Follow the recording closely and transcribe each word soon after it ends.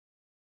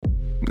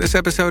This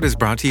episode is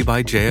brought to you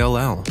by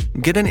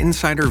JLL. Get an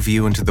insider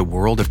view into the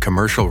world of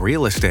commercial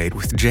real estate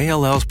with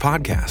JLL's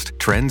podcast,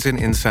 Trends and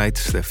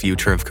Insights, the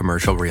Future of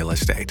Commercial Real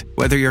Estate.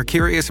 Whether you're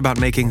curious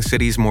about making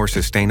cities more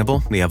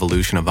sustainable, the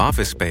evolution of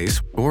office space,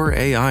 or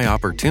AI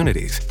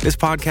opportunities, this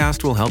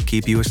podcast will help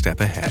keep you a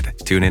step ahead.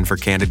 Tune in for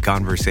candid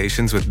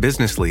conversations with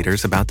business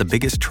leaders about the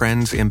biggest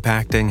trends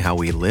impacting how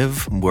we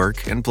live,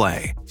 work, and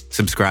play.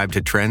 Subscribe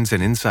to Trends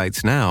and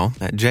Insights now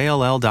at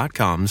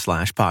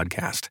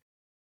jll.com/podcast.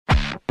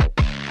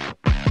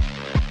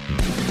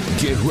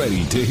 Get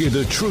ready to hear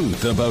the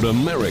truth about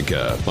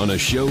America on a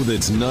show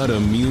that's not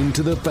immune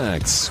to the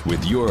facts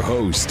with your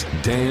host,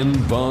 Dan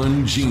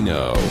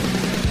Bongino.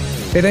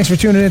 Hey, thanks for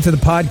tuning into the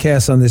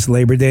podcast on this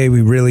Labor Day.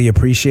 We really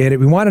appreciate it.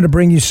 We wanted to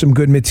bring you some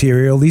good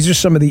material. These are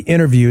some of the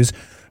interviews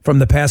from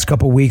the past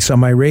couple weeks on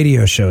my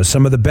radio shows.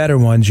 Some of the better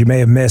ones you may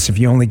have missed if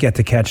you only get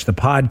to catch the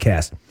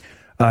podcast.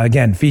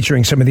 Again,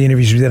 featuring some of the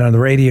interviews we did on the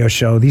radio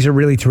show. These are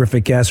really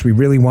terrific guests. We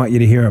really want you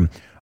to hear them.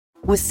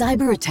 With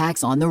cyber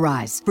attacks on the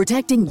rise,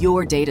 protecting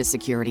your data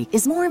security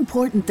is more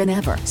important than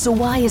ever. So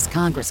why is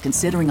Congress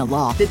considering a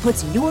law that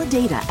puts your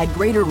data at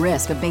greater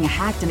risk of being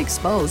hacked and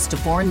exposed to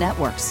foreign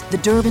networks? The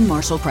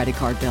Durbin-Marshall credit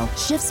card bill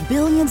shifts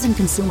billions in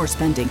consumer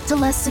spending to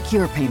less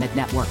secure payment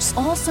networks,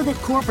 all so that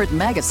corporate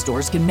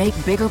megastores can make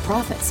bigger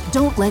profits.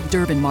 Don't let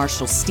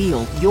Durbin-Marshall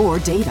steal your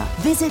data.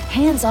 Visit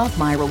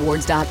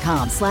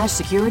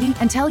handsoffmyrewards.com/security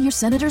and tell your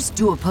senators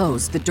to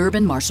oppose the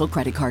Durbin-Marshall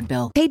credit card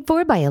bill. Paid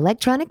for by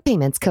Electronic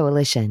Payments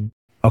Coalition.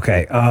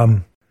 Okay,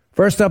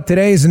 first up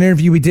today is an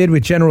interview we did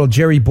with General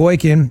Jerry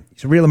Boykin.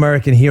 He's a real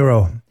American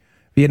hero,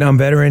 Vietnam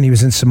veteran. He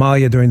was in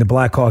Somalia during the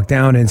Black Hawk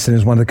Down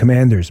incident as one of the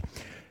commanders.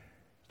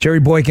 Jerry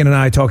Boykin and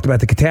I talked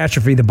about the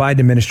catastrophe the Biden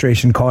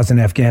administration caused in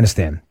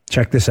Afghanistan.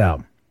 Check this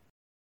out.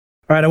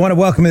 All right, I want to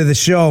welcome to the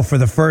show for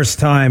the first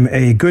time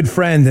a good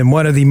friend and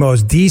one of the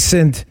most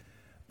decent,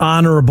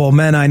 honorable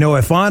men I know.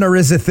 If honor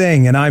is a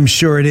thing, and I'm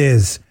sure it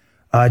is,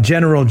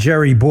 General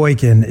Jerry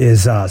Boykin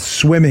is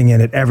swimming in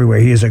it everywhere.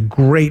 He is a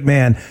great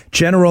man.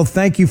 General,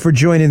 thank you for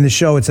joining the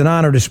show. It's an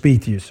honor to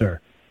speak to you,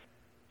 sir.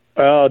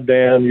 Well,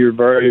 Dan, you're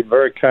very,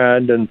 very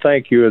kind, and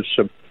thank you. It's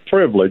a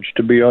privilege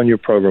to be on your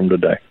program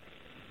today.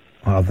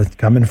 Well, that's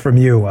coming from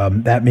you,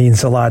 that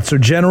means a lot. So,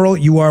 General,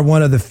 you are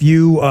one of the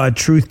few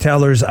truth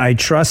tellers I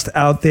trust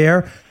out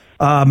there.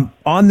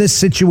 On this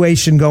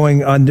situation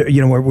going under,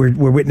 we're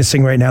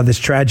witnessing right now, this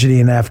tragedy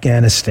in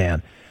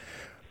Afghanistan.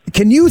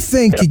 Can you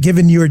think,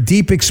 given your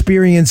deep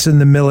experience in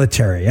the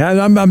military,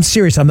 I'm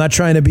serious, I'm not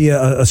trying to be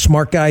a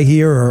smart guy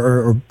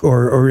here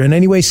or in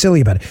any way silly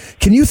about it.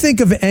 Can you think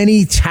of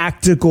any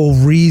tactical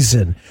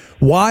reason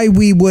why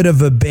we would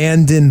have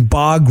abandoned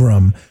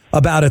Bagram,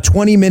 about a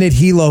 20-minute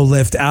helo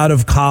lift out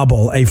of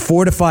Kabul, a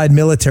fortified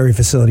military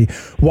facility,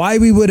 why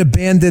we would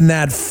abandon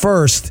that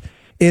first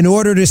in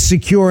order to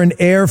secure an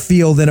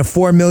airfield in a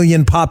 4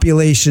 million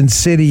population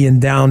city in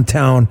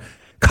downtown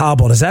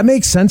Kabul? Does that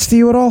make sense to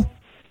you at all?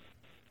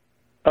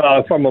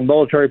 From a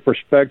military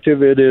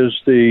perspective, it is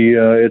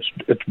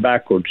it's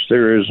backwards.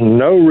 There is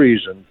no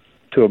reason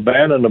to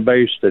abandon a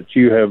base that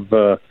you've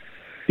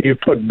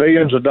put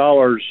billions of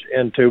dollars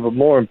into, but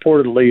more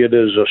importantly, it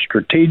is a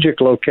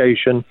strategic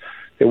location.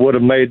 It would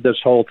have made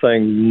this whole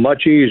thing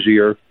much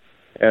easier.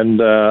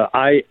 And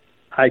I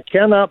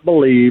cannot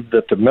believe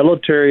that the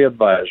military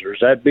advisors,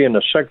 that being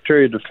the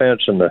Secretary of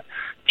Defense and the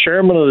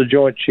Chairman of the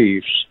Joint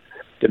Chiefs,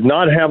 did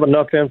not have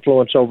enough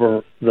influence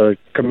over the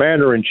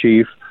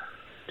Commander-in-Chief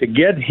to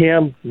get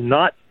him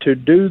not to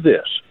do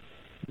this.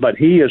 But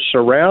he is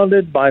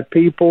surrounded by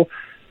people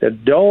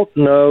that don't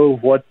know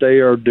what they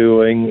are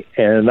doing,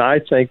 and I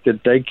think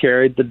that they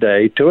carried the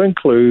day, to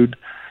include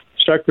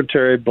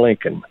Secretary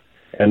Blinken.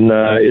 And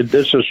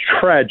this is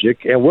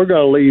tragic, and we're going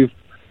to leave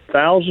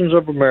thousands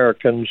of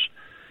Americans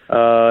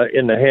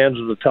in the hands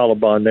of the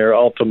Taliban there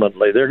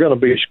ultimately. They're going to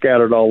be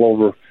scattered all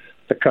over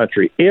the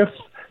country. If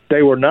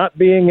they were not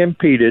being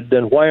impeded,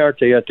 then why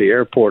aren't they at the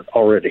airport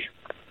already?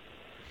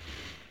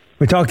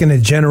 We're talking to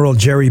General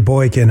Jerry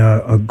Boykin,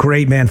 a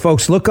great man.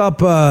 Folks, look up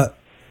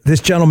this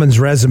gentleman's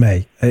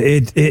resume.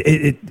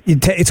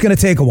 It's going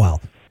to take a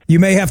while. You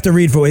may have to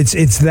read for it.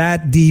 It's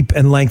that deep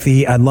and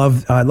lengthy. I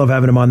love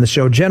having him on the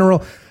show.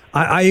 General,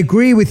 I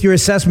agree with your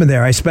assessment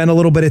there. I spent a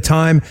little bit of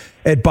time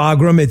at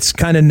Bagram. It's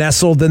kind of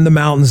nestled in the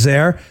mountains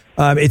there.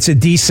 It's a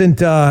decent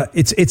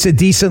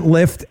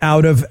lift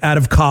out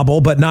of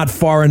Kabul, but not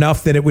far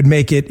enough that it would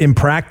make it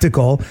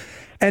impractical.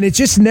 And it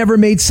just never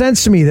made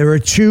sense to me. There were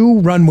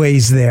 2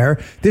 runways there.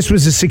 This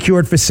was a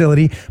secured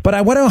facility. But I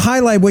want to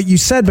highlight what you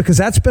said because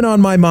that's been on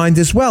my mind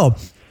as well.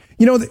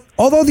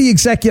 Although the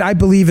executive, I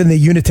believe in the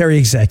unitary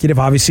executive.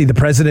 Obviously, the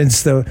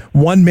president's the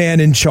one man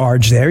in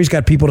charge there. He's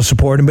got people to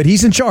support him, but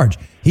he's in charge.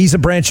 He's a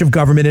branch of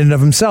government in and of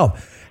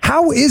himself.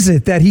 How is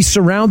it that he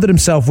surrounded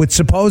himself with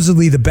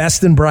supposedly the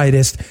best and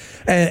brightest,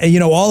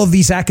 and all of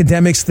these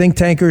academics, think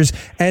tankers,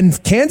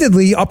 and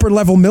candidly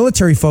upper-level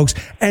military folks,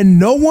 and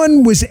no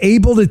one was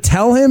able to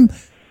tell him,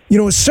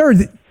 sir,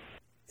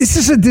 This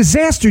is a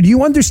disaster. Do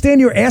you understand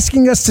you're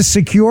asking us to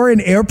secure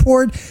an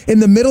airport in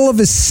the middle of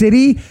a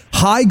city,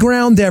 high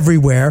ground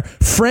everywhere,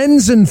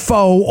 friends and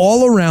foe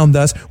all around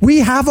us? We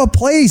have a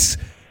place,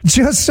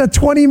 just a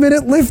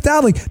 20-minute lift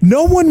out. Like,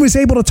 no one was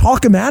able to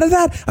talk him out of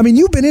that? I mean,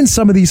 you've been in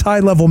some of these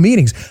high-level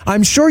meetings.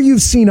 I'm sure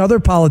you've seen other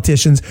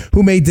politicians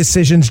who made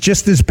decisions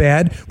just as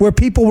bad where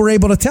people were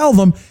able to tell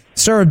them,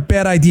 sir,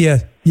 bad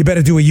idea. You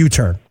better do a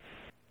U-turn.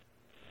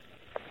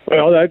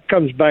 Well, that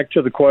comes back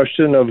to the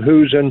question of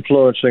who's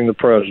influencing the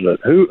president.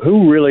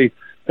 Who really,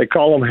 they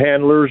call them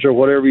handlers or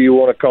whatever you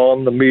want to call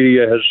them. The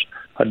media has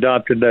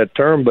adopted that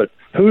term, but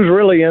who's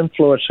really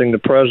influencing the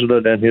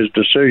president and his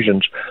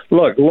decisions?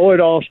 Look, Lloyd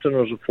Austin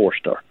was a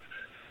 4-star.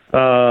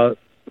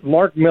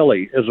 Mark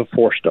Milley is a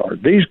 4-star.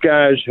 These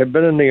guys have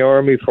been in the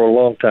Army for a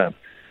long time.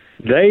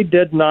 They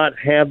did not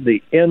have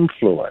the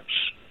influence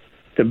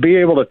to be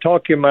able to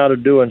talk him out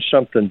of doing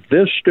something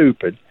this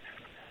stupid,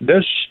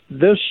 this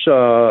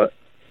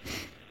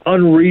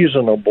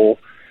unreasonable,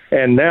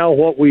 and now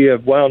what we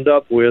have wound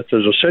up with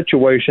is a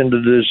situation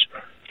that is,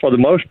 for the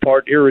most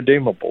part,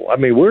 irredeemable. I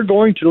mean, we're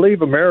going to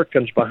leave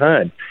Americans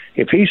behind.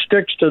 If he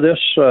sticks to this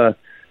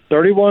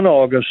 31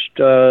 August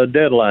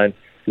deadline,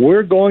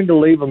 we're going to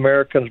leave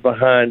Americans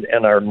behind,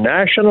 and our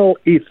national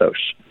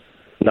ethos,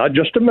 not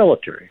just the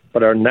military,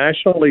 but our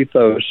national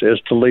ethos is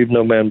to leave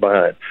no man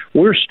behind.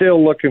 We're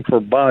still looking for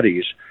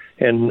bodies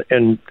in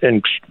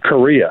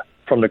Korea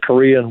from the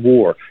Korean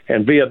War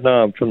and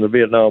Vietnam from the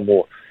Vietnam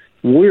War.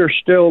 We're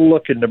still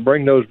looking to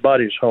bring those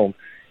bodies home.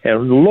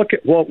 And look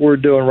at what we're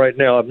doing right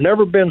now. I've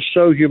never been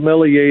so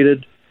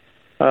humiliated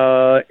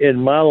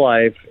in my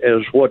life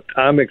as what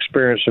I'm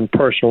experiencing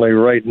personally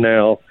right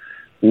now,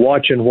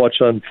 watching what's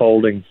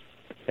unfolding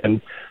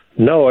and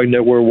knowing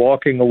that we're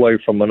walking away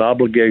from an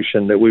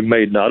obligation that we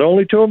made not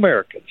only to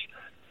Americans,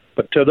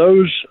 but to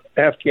those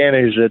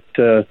Afghanis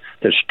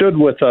that stood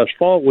with us,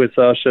 fought with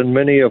us, and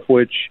many of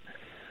which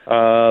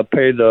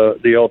paid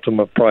the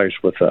ultimate price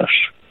with us.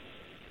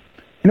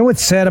 You know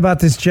what's sad about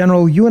this,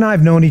 General? You and I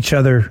have known each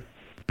other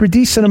for a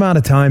decent amount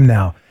of time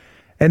now.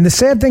 And the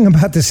sad thing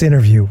about this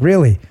interview,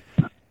 really,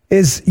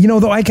 is,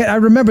 though I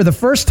remember the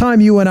first time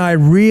you and I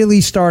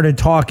really started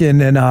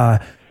talking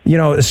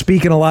and,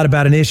 speaking a lot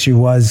about an issue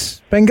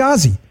was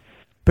Benghazi.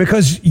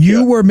 Because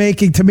you were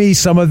making to me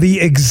some of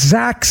the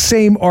exact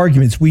same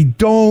arguments. We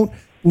don't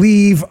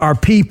leave our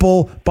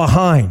people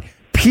behind.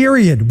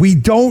 Period. We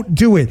don't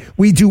do it.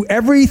 We do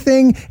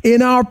everything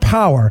in our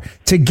power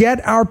to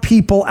get our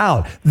people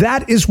out.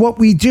 That is what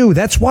we do.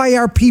 That's why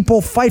our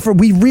people fight for.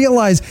 We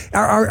realize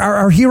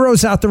our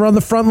heroes out there on the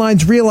front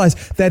lines realize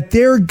that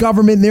their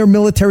government, their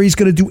military is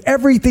going to do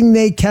everything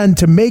they can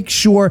to make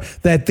sure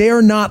that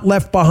they're not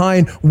left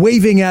behind,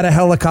 waving at a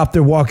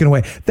helicopter, walking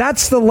away.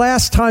 That's the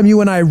last time you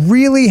and I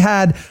really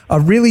had a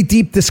really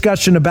deep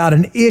discussion about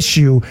an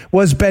issue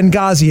was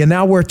Benghazi. And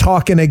now we're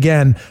talking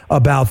again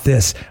about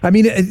this. I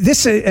mean,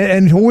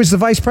 and who was the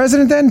vice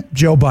president then?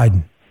 Joe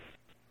Biden.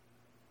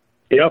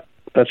 Yep,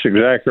 that's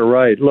exactly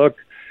right. Look,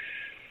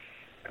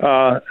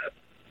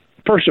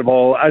 first of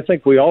all, I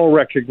think we all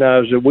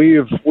recognize that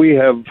we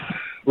have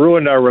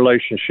ruined our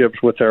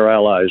relationships with our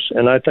allies,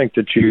 and I think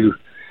that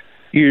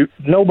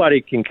nobody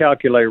can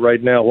calculate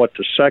right now what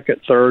the second,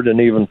 third, and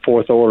even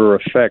fourth order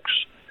effects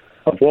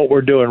of what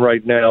we're doing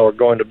right now are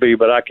going to be.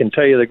 But I can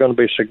tell you they're going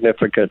to be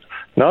significant,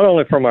 not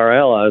only from our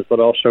allies but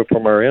also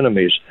from our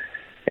enemies.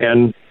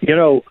 And,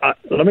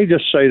 let me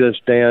just say this,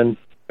 Dan.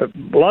 A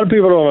lot of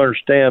people don't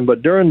understand,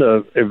 but during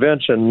the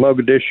events in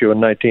Mogadishu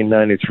in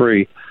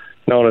 1993,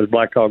 known as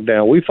Black Hawk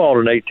Down, we fought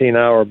an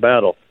 18-hour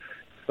battle.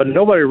 But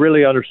nobody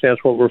really understands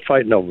what we're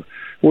fighting over.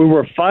 We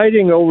were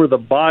fighting over the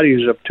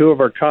bodies of two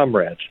of our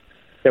comrades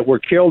that were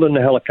killed in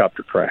the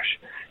helicopter crash.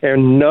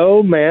 And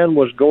no man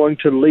was going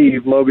to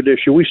leave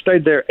Mogadishu. We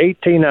stayed there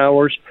 18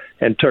 hours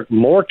and took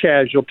more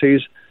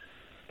casualties,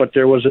 but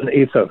there was an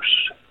ethos.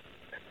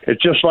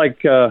 It's just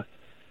like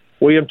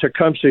William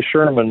Tecumseh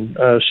Sherman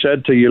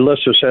said to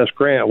Ulysses S.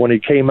 Grant when he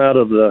came out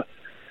of the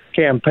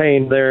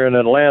campaign there in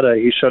Atlanta.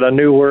 He said, "I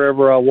knew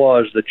wherever I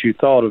was that you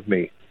thought of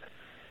me.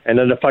 And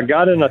that if I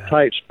got in a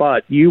tight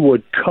spot, you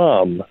would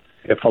come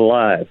if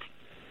alive."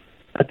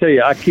 I tell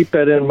you, I keep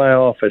that in my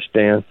office,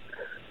 Dan.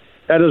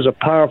 That is a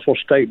powerful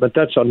statement.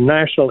 That's a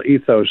national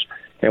ethos.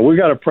 And we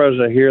got a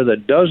president here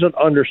that doesn't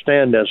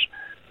understand this.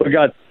 We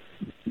got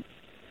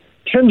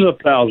tens of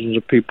thousands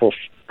of people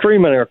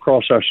streaming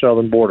across our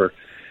southern border.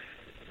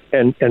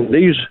 And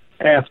these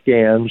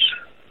Afghans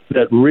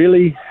that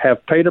really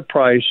have paid a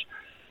price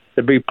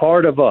to be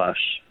part of us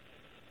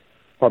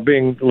are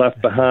being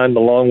left behind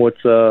along with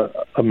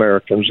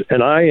Americans.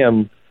 And I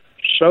am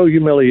so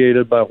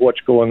humiliated by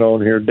what's going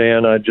on here,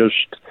 Dan.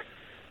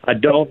 I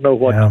don't know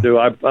what to do.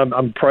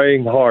 I'm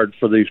praying hard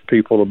for these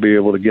people to be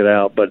able to get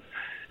out. But,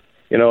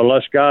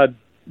 unless God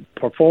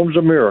performs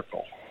a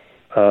miracle,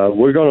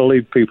 we're going to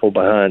leave people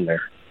behind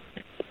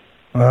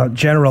there.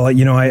 General,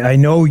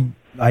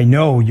 I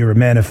know you're a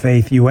man of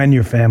faith, you and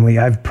your family.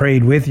 I've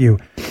prayed with you.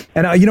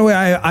 And,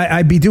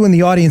 I'd be doing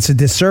the audience a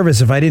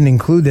disservice if I didn't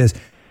include this.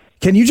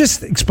 Can you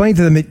just explain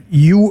to them that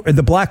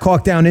the Black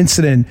Hawk Down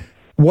incident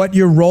what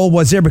your role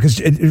was there? Because,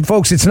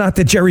 folks, it's not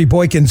that Jerry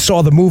Boykin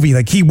saw the movie.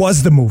 Like, he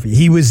was the movie.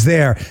 He was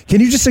there.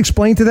 Can you just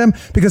explain to them?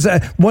 Because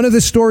one of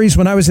the stories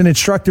when I was an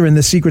instructor in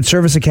the Secret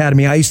Service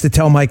Academy, I used to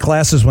tell my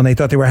classes when they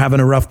thought they were having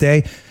a rough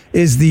day,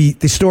 is the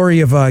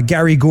story of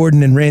Gary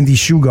Gordon and Randy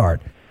Shugart,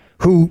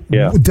 who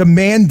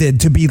demanded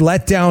to be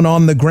let down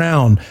on the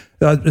ground,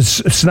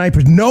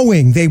 snipers,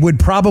 knowing they would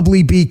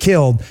probably be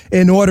killed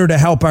in order to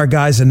help our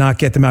guys and not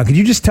get them out. Could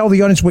you just tell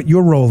the audience what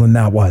your role in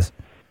that was?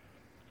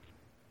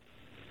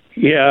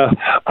 Yeah,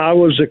 I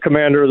was the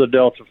commander of the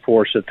Delta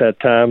Force at that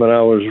time, and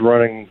I was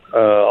running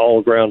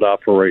all ground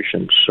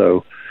operations.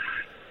 So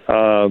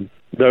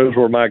those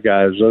were my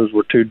guys. Those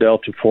were 2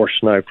 Delta Force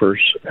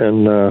snipers,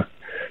 and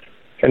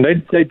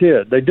they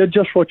did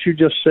just what you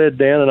just said,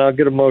 Dan. And I'll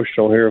get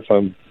emotional here if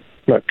I'm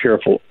not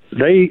careful.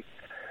 They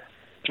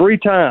 3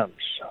 times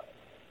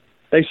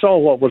they saw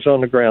what was on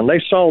the ground.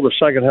 They saw the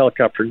second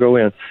helicopter go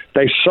in.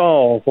 They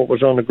saw what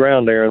was on the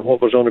ground there, and what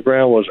was on the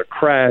ground was a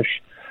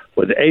crash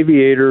with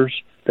aviators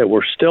that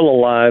were still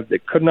alive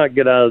that could not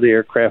get out of the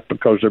aircraft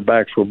because their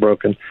backs were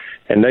broken.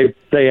 And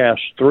they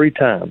asked 3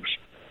 times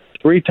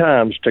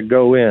to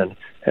go in.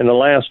 And the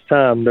last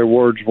time their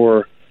words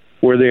were,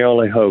 "We're the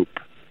only hope."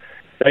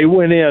 They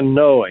went in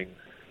knowing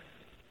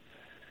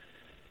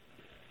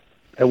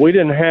that we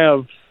didn't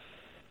have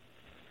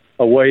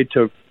a way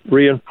to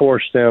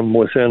reinforce them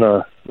within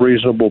a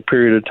reasonable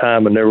period of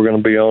time, and they were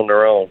going to be on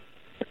their own.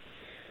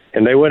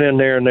 And they went in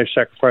there and they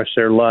sacrificed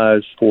their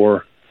lives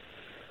for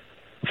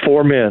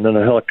 4 men in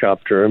a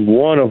helicopter, and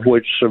one of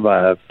which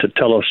survived to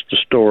tell us the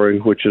story,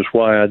 which is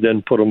why I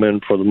then put them in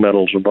for the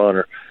Medals of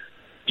Honor.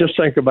 Just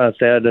think about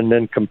that and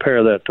then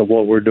compare that to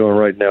what we're doing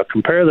right now.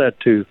 Compare that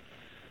to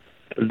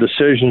the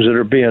decisions that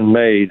are being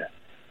made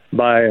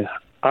by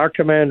our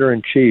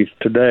commander-in-chief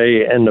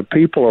today and the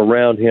people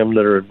around him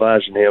that are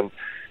advising him.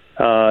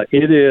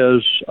 It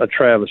is a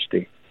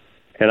travesty.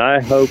 And I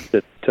hope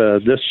that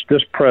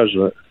this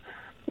president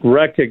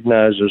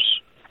recognizes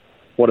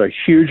what a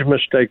huge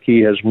mistake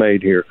he has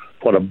made here,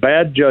 what a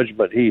bad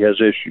judgment he has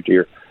issued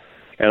here.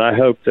 And I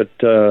hope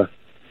that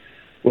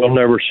we'll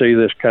never see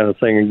this kind of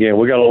thing again.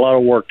 We got a lot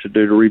of work to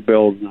do to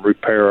rebuild and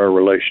repair our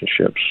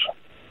relationships.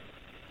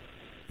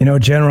 You know,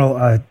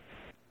 General,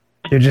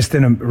 you're just a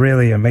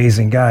really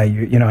amazing guy.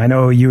 You know, I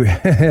know you,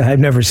 I've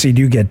never seen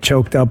you get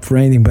choked up for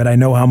anything, but I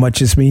know how much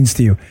this means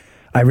to you.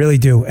 I really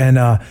do. And,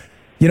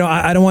 you know,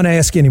 I don't want to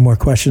ask you any more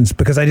questions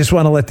because I just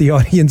want to let the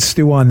audience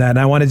stew on that. And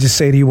I want to just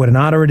say to you what an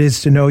honor it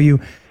is to know you.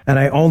 And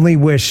I only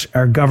wish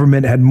our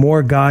government had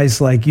more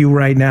guys like you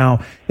right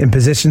now in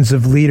positions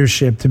of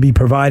leadership to be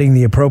providing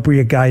the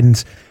appropriate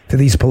guidance to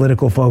these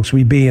political folks.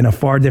 We'd be in a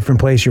far different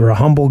place. You're a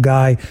humble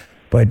guy.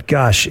 But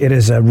gosh, it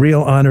is a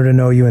real honor to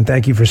know you, and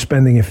thank you for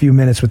spending a few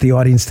minutes with the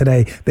audience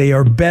today. They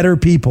are better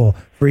people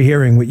for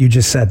hearing what you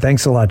just said.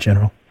 Thanks a lot,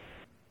 General.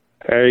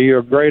 Hey, you're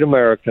a great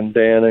American,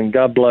 Dan, and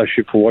God bless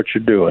you for what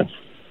you're doing.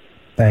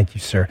 Thank you,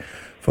 sir.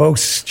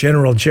 Folks,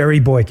 General Jerry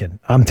Boykin,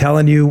 I'm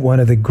telling you, one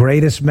of the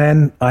greatest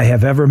men I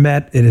have ever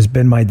met. It has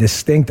been my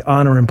distinct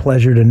honor and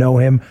pleasure to know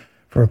him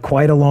for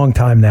quite a long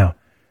time now.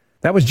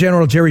 That was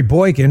General Jerry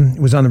Boykin. He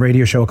was on the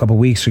radio show a couple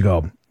weeks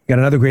ago. Got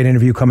another great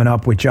interview coming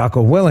up with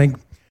Jocko Willink.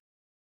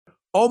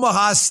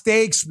 Omaha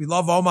Steaks. We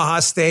love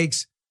Omaha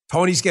Steaks.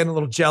 Tony's getting a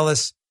little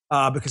jealous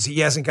because he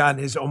hasn't gotten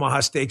his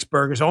Omaha Steaks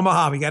burgers.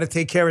 Omaha, we got to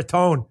take care of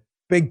Tone.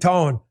 Big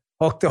Tone.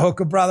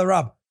 Hook a brother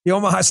up. The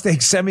Omaha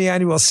Steaks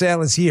semi-annual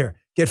sale is here.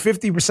 Get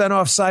 50%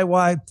 off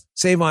site-wide.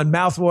 Save on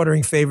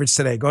mouth-watering favorites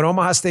today. Go to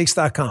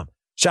omahasteaks.com.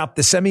 Shop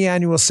the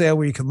semi-annual sale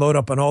where you can load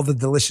up on all the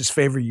delicious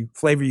flavor you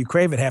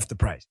crave at half the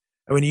price.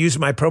 And when you use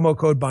my promo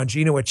code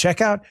Bongino at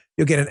checkout,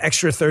 you'll get an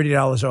extra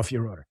 $30 off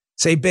your order.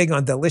 Save big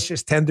on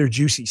delicious, tender,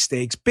 juicy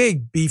steaks,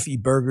 big, beefy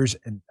burgers,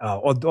 and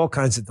all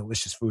kinds of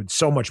delicious food.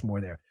 So much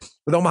more there.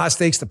 With Omaha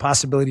Steaks, the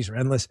possibilities are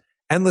endless.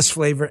 Endless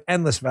flavor,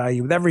 endless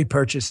value. With every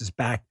purchase is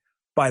backed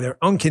by their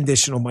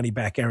unconditional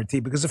money-back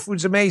guarantee because the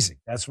food's amazing.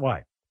 That's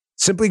why.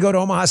 Simply go to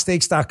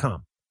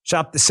omahasteaks.com.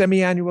 Shop the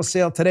semi-annual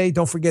sale today.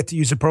 Don't forget to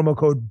use the promo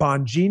code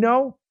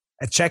Bongino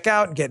at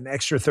checkout and get an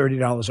extra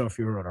 $30 off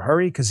your order.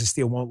 Hurry, because this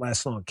deal won't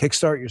last long.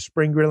 Kickstart your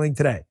spring grilling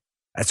today.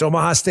 That's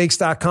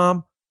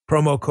omahasteaks.com.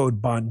 Promo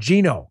code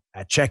Bongino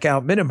at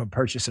checkout. Minimum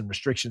purchase and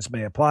restrictions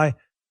may apply.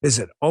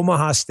 Visit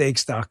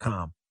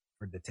omahasteaks.com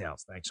for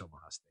details. Thanks,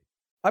 Omaha Steaks.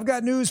 I've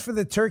got news for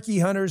the turkey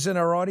hunters in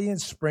our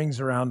audience.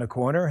 Spring's around the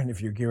corner, and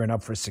if you're gearing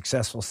up for a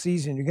successful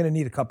season, you're going to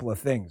need a couple of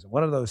things.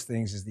 One of those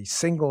things is the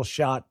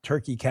single-shot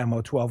turkey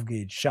camo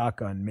 12-gauge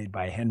shotgun made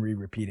by Henry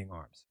Repeating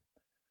Arms.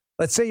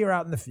 Let's say you're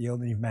out in the field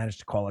and you've managed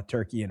to call a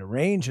turkey in a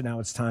range, and now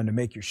it's time to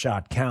make your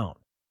shot count.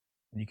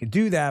 And you can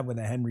do that with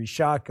a Henry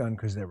shotgun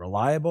because they're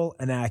reliable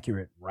and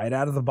accurate right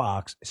out of the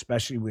box,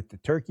 especially with the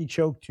turkey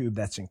choke tube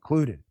that's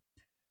included.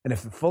 And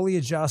if the fully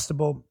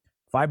adjustable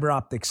fiber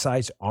optic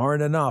sights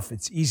aren't enough,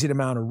 it's easy to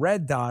mount a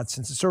red dot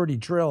since it's already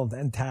drilled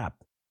and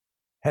tapped.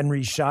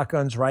 Henry's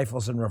shotguns,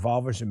 rifles, and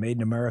revolvers are made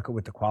in America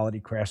with the quality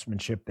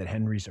craftsmanship that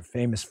Henry's are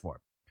famous for.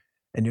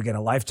 And you'll get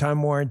a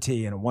lifetime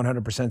warranty and a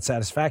 100%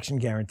 satisfaction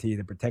guarantee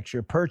that protects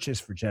your purchase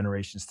for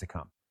generations to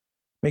come.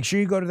 make sure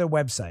you go to their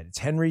website. It's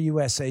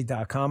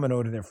henryusa.com and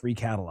order their free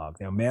catalog.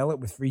 They'll mail it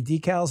with free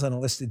decals and a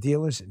list of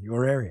dealers in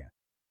your area.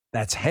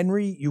 That's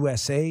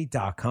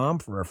henryusa.com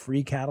for a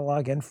free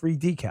catalog and free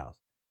decals.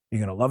 You're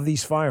going to love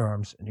these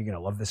firearms, and you're going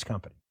to love this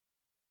company.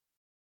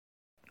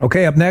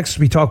 Okay, up next,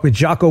 we talk with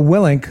Jocko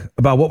Willink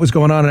about what was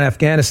going on in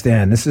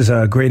Afghanistan. This is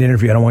a great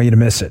interview. I don't want you to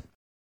miss it.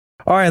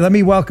 All right, let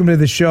me welcome to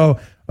the show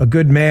a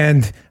good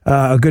man,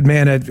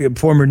 a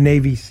former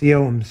Navy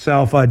SEAL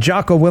himself,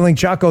 Jocko Willink.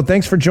 Jocko,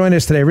 thanks for joining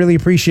us today. Really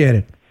appreciate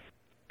it.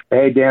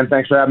 Hey, Dan,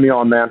 thanks for having me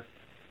on, man.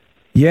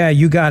 Yeah,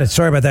 you got it.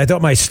 Sorry about that. I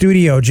thought my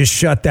studio just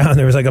shut down.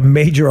 There was like a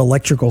major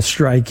electrical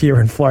strike here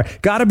in Florida.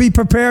 Got to be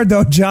prepared,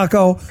 though,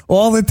 Jocko,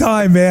 all the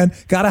time, man.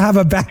 Got to have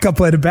a backup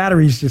plan. The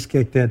batteries just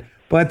kicked in.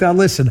 But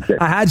listen,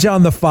 I had you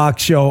on the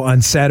Fox show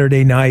on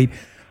Saturday night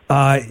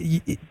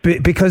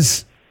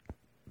because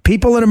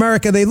people in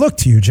America, they look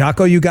to you.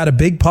 Jocko, you got a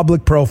big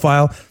public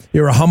profile.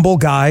 You're a humble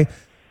guy,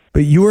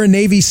 but you were a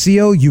Navy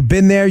SEAL. You've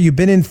been there. You've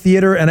been in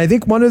theater. And I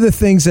think one of the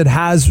things that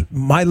has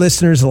my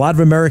listeners, a lot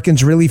of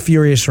Americans, really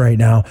furious right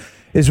now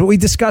is what we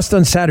discussed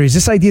on Saturday, is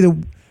this idea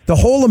that the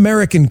whole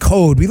American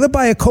code, we live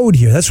by a code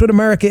here. That's what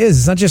America is.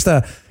 It's not just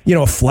a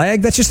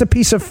flag. That's just a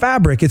piece of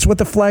fabric. It's what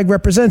the flag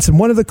represents. And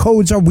one of the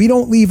codes are we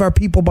don't leave our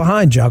people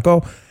behind,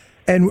 Jocko.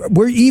 And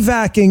we're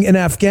evacing in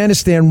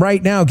Afghanistan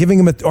right now, giving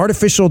them an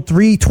artificial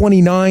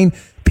 3:29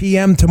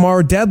 p.m.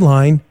 tomorrow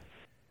deadline.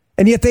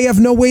 And yet they have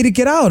no way to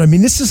get out. I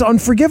mean, this is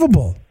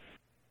unforgivable.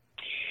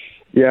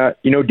 Yeah,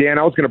 Dan,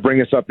 I was going to bring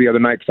this up the other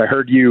night because I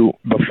heard you,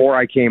 before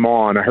I came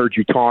on, I heard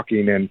you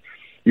talking, and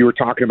you were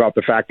talking about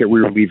the fact that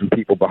we were leaving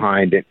people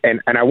behind.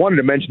 And I wanted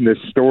to mention this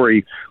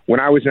story. When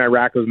I was in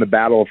Iraq, I was in the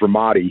Battle of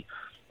Ramadi,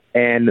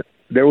 and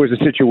there was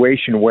a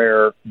situation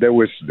where there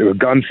was a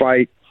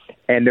gunfight,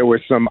 and there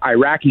were some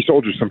Iraqi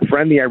soldiers, some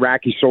friendly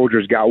Iraqi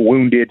soldiers got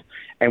wounded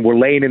and were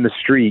laying in the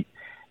street.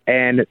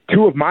 And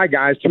two of my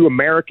guys, two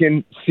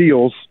American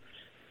SEALs,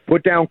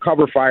 put down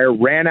cover fire,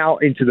 ran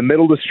out into the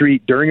middle of the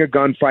street during a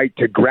gunfight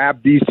to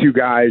grab these two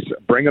guys,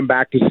 bring them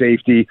back to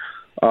safety,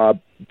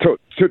 to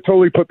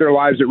totally put their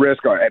lives at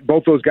risk.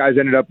 Both those guys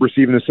ended up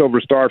receiving the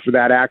Silver Star for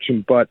that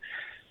action. But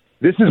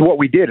this is what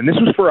we did. And this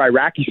was for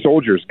Iraqi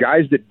soldiers,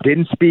 guys that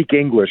didn't speak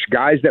English,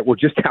 guys that were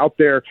just out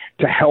there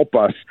to help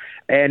us.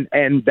 And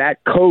that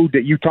code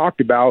that you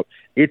talked about,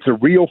 it's a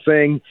real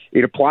thing.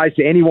 It applies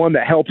to anyone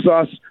that helps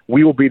us.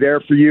 We will be there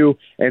for you.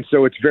 And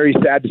so it's very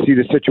sad to see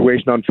the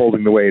situation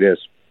unfolding the way it is.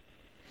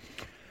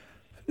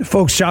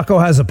 Folks, Jocko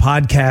has a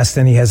podcast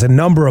and he has a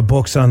number of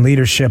books on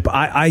leadership.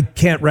 I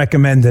can't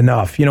recommend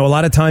enough. A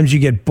lot of times you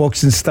get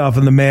books and stuff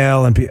in the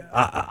mail, and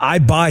I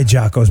buy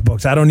Jocko's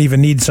books. I don't even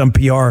need some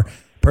PR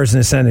person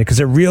to send it because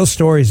they're real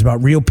stories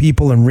about real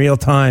people in real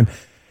time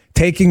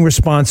taking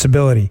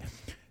responsibility.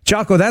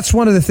 Jocko, that's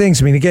one of the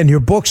things. I mean, again, your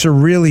books are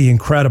really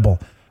incredible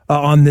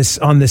on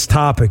this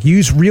topic. You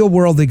use real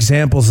world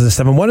examples of this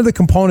stuff. And one of the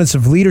components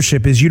of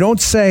leadership is you don't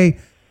say,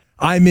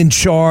 I'm in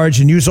charge,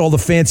 and use all the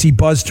fancy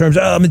buzz terms.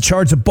 I'm in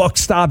charge, the buck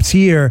stops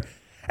here.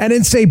 And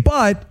then say,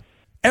 but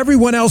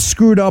everyone else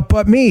screwed up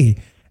but me.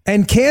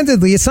 And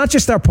candidly, it's not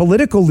just our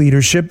political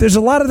leadership. There's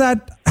a lot of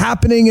that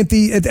happening at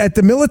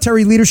the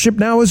military leadership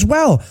now as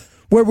well,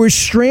 where we're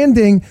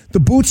stranding the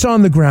boots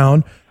on the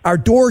ground, our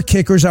door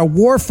kickers, our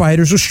war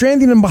fighters, we're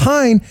stranding them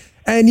behind.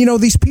 And,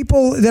 these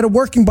people that are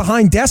working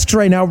behind desks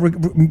right now,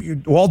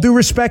 all due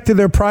respect to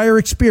their prior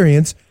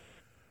experience,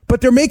 but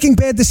they're making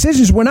bad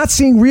decisions. We're not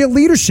seeing real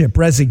leadership,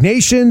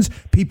 resignations,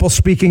 people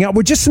speaking out.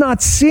 We're just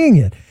not seeing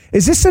it.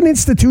 Is this an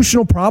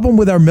institutional problem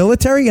with our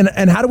military, and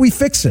how do we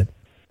fix it?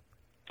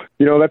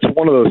 That's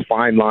one of those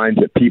fine lines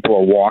that people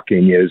are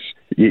walking is,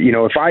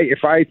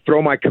 if I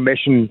throw my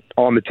commission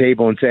on the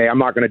table and say, I'm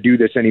not going to do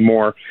this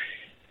anymore,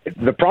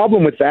 the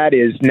problem with that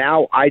is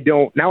now I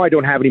don't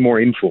have any more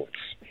influence.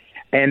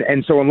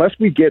 And so unless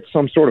we get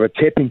some sort of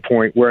a tipping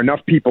point where enough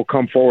people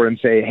come forward and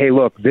say, hey,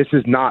 look, this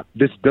does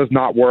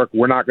not work.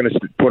 We're not going to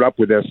put up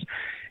with this.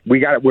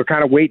 We're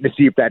kind of waiting to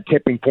see if that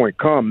tipping point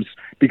comes,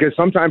 because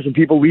sometimes when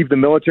people leave the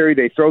military,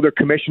 they throw their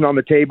commission on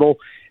the table,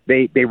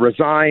 they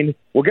resign.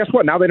 Well, guess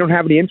what? Now they don't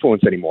have any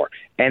influence anymore.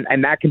 And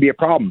that can be a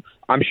problem.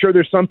 I'm sure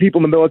there's some people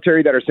in the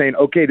military that are saying,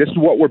 okay, this is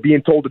what we're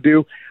being told to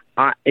do.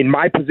 In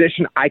my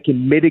position, I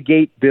can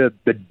mitigate the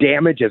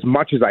damage as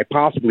much as I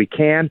possibly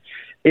can.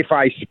 If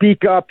I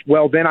speak up,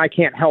 well, then I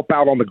can't help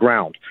out on the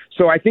ground.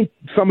 So I think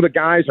some of the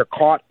guys are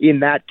caught in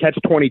that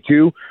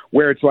catch-22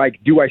 where it's like,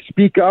 do I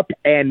speak up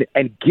and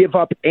give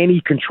up any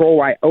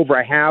control I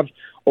have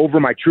over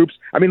my troops?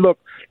 I mean, look,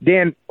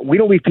 Dan, we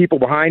don't leave people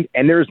behind,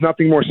 and there's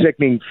nothing more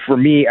sickening for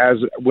me as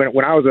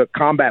when I was a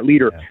combat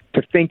leader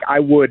to think I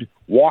would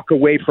walk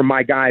away from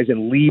my guys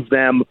and leave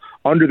them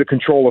under the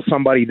control of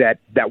somebody that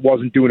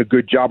wasn't doing a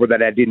good job or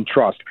that I didn't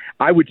trust.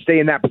 I would stay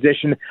in that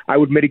position. I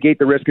would mitigate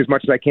the risk as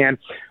much as I can.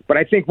 But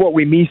I think what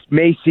we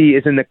may see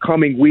is in the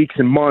coming weeks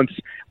and months,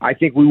 I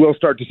think we will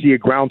start to see a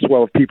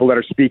groundswell of people that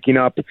are speaking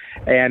up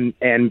and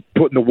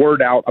putting the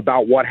word out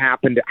about what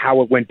happened,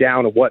 how it went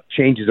down, and what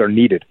changes are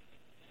needed.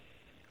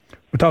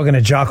 We're talking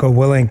to Jocko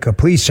Willink.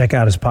 Please check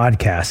out his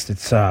podcast.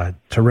 It's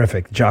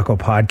terrific, Jocko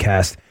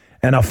Podcast.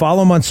 and I'll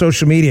follow him on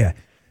social media.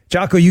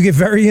 Jocko, you get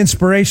very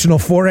inspirational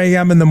 4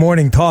 a.m. in the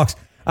morning talks.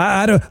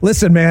 I don't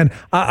listen, man.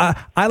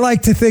 I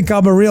like to think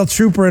I'm a real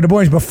trooper in the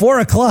mornings, but 4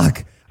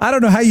 o'clock, I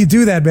don't know how you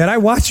do that, man. I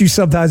watch you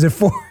sometimes at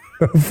 4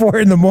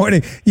 in the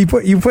morning. You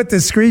put the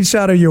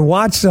screenshot of your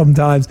watch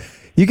sometimes.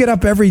 You get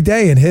up every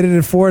day and hit it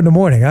at 4 in the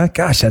morning. Huh?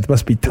 Gosh, that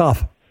must be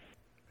tough.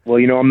 Well,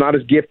 I'm not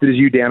as gifted as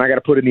you, Dan. I got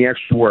to put in the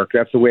extra work.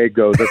 That's the way it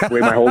goes. That's the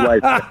way my whole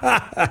life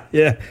is.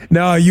 Yeah.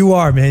 No, you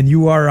are, man.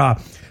 You are.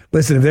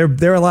 Listen,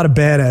 there are a lot of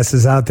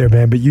badasses out there,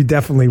 man, but you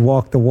definitely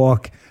walk the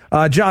walk.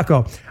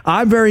 Jocko,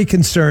 I'm very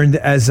concerned,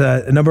 as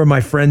a number of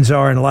my friends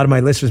are, and a lot of my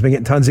listeners have been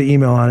getting tons of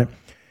email on it.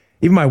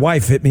 Even my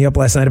wife hit me up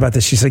last night about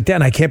this. She's like,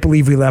 Dan, I can't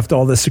believe we left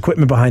all this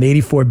equipment behind,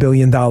 $84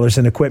 billion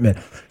in equipment.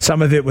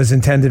 Some of it was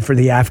intended for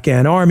the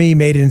Afghan army,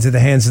 made it into the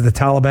hands of the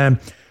Taliban.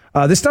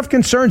 This stuff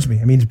concerns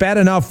me. I mean, it's bad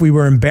enough we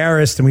were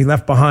embarrassed and we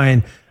left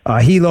behind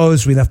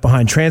helos, we left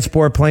behind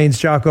transport planes,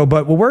 Jocko.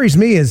 But what worries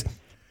me is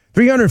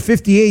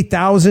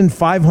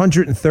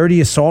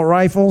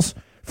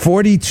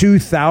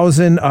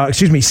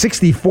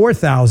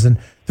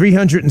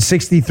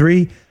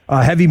 64,363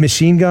 heavy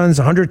machine guns,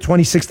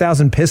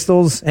 126,000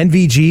 pistols,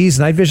 NVGs,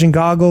 night vision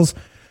goggles.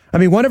 I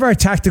mean, one of our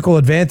tactical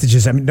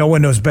advantages, I mean, no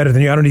one knows better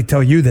than you, I don't need to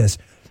tell you this,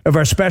 of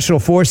our special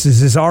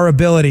forces is our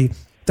ability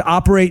to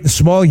operate in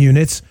small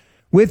units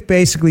with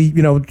basically,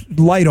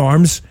 light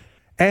arms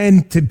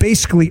and to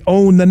basically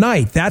own the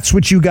night. That's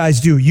what you guys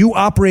do. You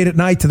operate at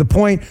night to the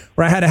point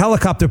where I had a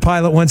helicopter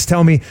pilot once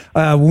tell me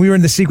when we were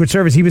in the Secret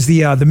Service, he was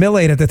the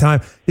mill-aide at the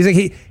time. He's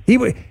like, he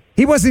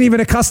wasn't even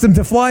accustomed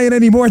to flying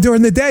anymore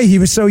during the day. He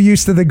was so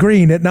used to the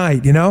green at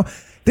night,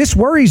 This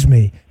worries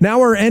me. Now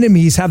our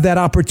enemies have that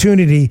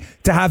opportunity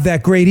to have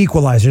that great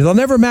equalizer. They'll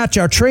never match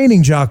our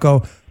training,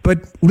 Jocko, but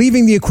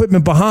leaving the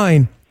equipment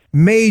behind,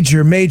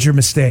 major, major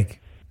mistake.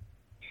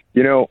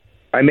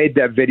 I made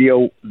that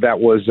video that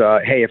was,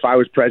 hey, if I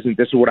was president,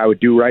 this is what I would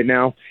do right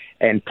now.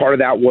 And part of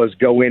that was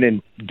go in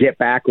and get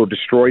back or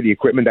destroy the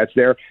equipment that's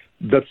there.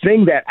 The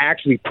thing that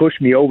actually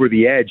pushed me over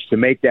the edge to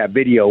make that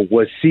video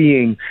was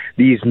seeing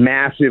these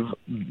massive,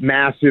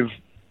 massive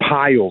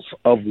piles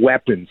of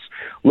weapons.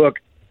 Look,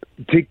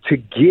 to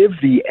give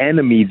the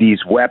enemy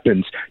these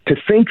weapons, to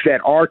think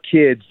that our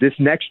kids, this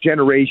next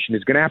generation,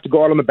 is going to have to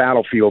go out on the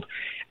battlefield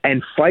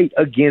and fight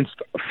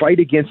against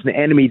an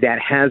enemy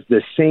that has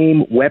the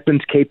same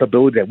weapons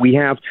capability that we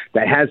have,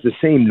 that has the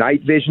same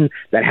night vision,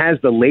 that has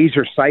the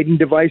laser sighting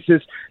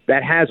devices,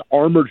 that has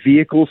armored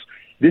vehicles.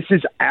 This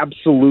is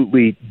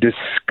absolutely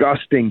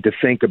disgusting to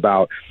think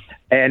about,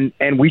 and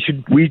we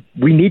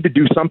need to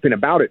do something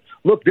about it.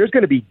 Look, there's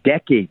going to be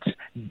decades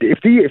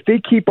if they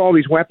keep all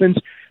these weapons.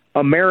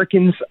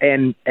 Americans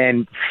and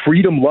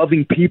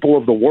freedom-loving people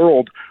of the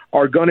world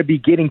are going to be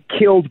getting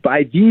killed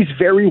by these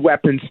very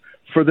weapons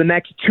for the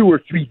next 2 or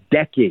 3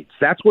 decades.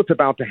 That's what's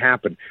about to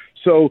happen.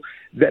 So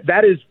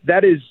that is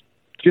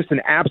just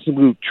an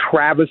absolute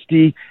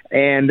travesty,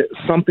 and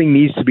something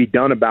needs to be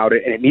done about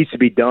it, and it needs to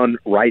be done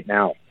right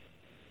now.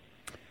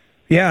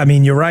 Yeah, I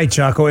mean, you're right,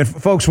 Jocko. And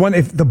folks,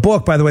 the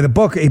book,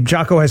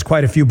 Jocko has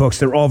quite a few books.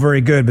 They're all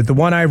very good. But the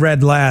one I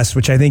read last,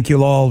 which I think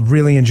you'll all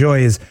really enjoy,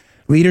 is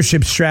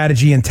Leadership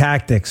Strategy and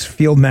Tactics,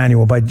 Field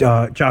Manual by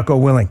Jocko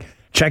Willink.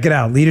 Check it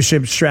out,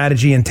 Leadership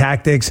Strategy and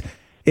Tactics.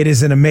 It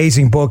is an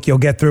amazing book. You'll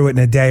get through it in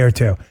a day or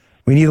two.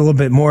 We need a little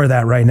bit more of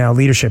that right now,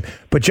 leadership.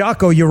 But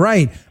Jocko, you're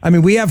right. I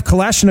mean, we have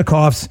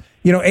Kalashnikovs,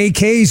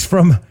 AKs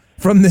from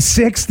the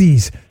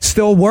 60s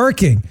still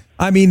working.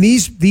 I mean,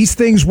 these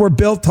things were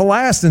built to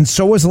last, and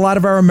so was a lot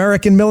of our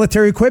American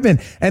military equipment.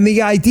 And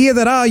the idea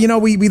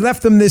that, we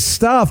left them this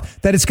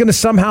stuff, that it's going to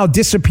somehow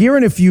disappear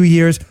in a few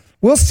years,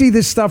 we'll see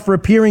this stuff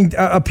appearing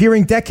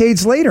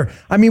decades later.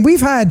 I mean,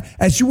 we've had,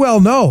 as you well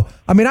know,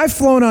 I've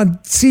flown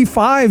on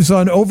C-5s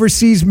on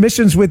overseas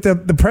missions with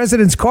the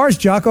president's cars,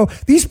 Jocko.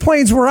 These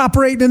planes were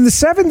operating in the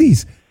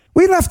 70s.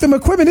 We left them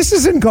equipment. This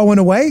isn't going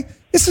away.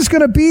 This is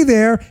going to be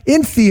there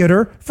in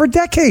theater for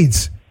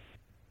decades.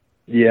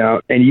 Yeah,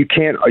 and you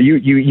can't.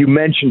 You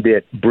mentioned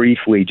it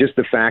briefly, just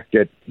the fact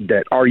that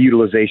our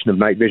utilization of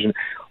night vision.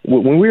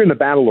 When we were in the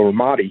Battle of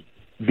Ramadi,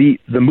 the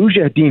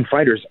Mujahideen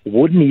fighters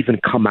wouldn't even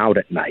come out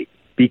at night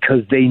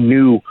because they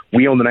knew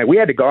we owned the night. We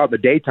had to go out in the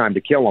daytime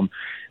to kill them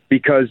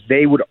because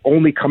they would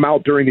only come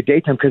out during the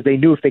daytime because they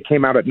knew if they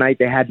came out at night,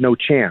 they had no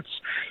chance.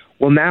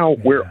 Well, now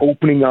we're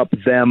opening up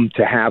them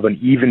to have an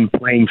even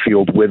playing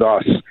field with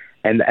us,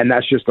 and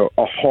that's just a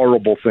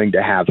horrible thing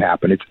to have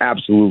happen. It's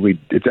absolutely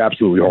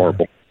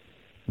horrible.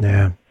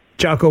 Yeah.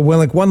 Jocko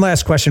Willink, one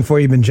last question for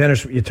you. You've been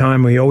generous with your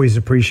time. We always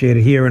appreciate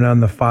it here and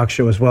on the Fox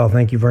show as well.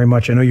 Thank you very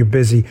much. I know you're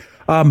busy.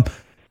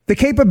 The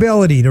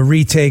capability to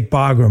retake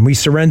Bagram. We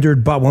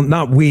surrendered,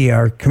 not we,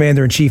 our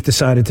commander-in-chief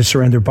decided to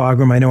surrender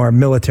Bagram. I know our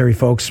military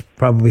folks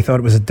probably thought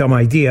it was a dumb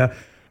idea,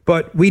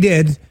 but we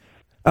did.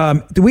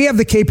 Do we have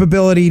the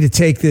capability to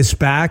take this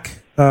back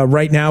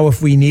right now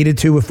if we needed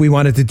to, if we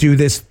wanted to do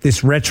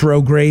this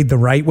retrograde the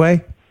right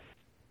way?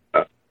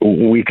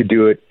 we could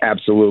do it.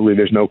 Absolutely.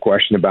 There's no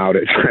question about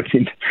it. I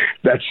mean,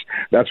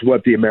 that's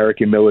what the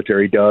American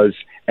military does.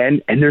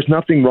 And there's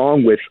nothing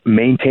wrong with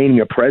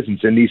maintaining a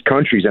presence in these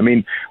countries. I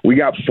mean, we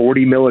got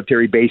 40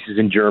 military bases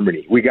in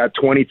Germany. We got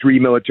 23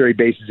 military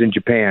bases in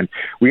Japan.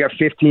 We got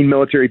 15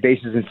 military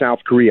bases in South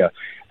Korea.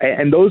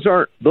 And those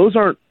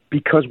aren't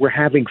because we're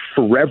having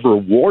forever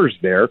wars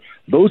there.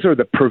 Those are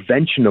the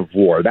prevention of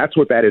war. That's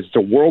what that is. It's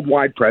a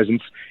worldwide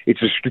presence.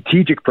 It's a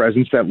strategic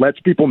presence that lets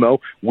people know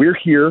we're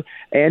here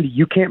and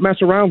you can't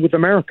mess around with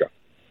America.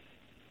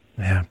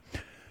 Yeah.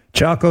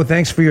 Jocko,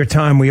 thanks for your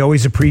time. We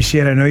always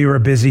appreciate it. I know you're a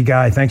busy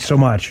guy. Thanks so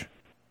much.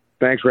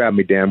 Thanks for having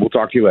me, Dan. We'll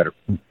talk to you later.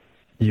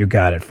 You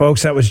got it.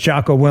 Folks, that was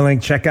Jocko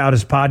Willink. Check out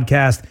his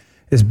podcast.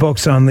 His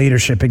books on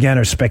leadership, again,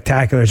 are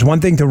spectacular. It's one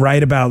thing to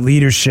write about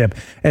leadership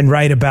and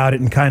write about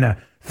it in kind of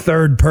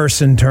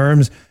third-person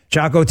terms.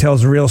 Jocko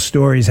tells real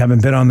stories, having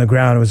been on the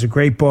ground. It was a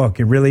great book.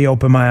 It really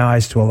opened my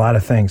eyes to a lot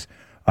of things.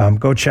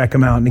 Go check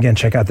him out. And again,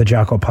 check out the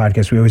Jocko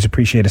podcast. We always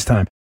appreciate his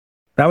time.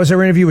 That was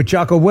our interview with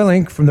Jocko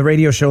Willink from the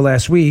radio show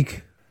last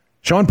week.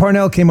 Sean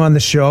Parnell came on the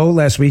show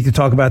last week to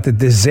talk about the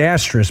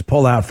disastrous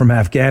pullout from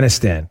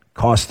Afghanistan.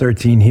 Cost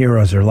 13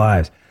 heroes their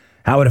lives.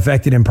 How it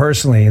affected him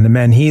personally and the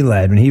men he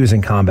led when he was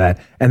in combat,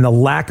 and the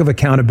lack of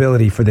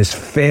accountability for this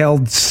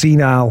failed,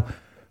 senile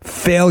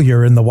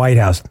failure in the White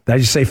House. Did I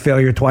just say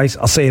failure twice?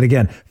 I'll say it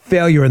again.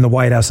 Failure in the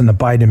White House and the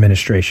Biden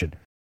administration.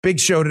 Big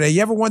show today.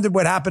 You ever wondered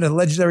what happened to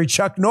legendary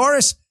Chuck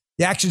Norris,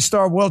 the action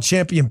star, world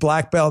champion,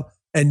 black belt,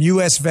 and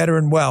U.S.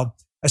 veteran? Well,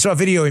 I saw a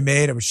video he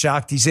made. I was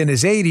shocked. He's in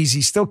his 80s.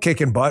 He's still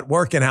kicking butt,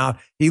 working out.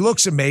 He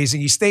looks amazing.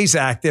 He stays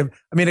active.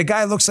 I mean, a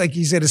guy looks like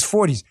he's in his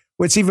 40s.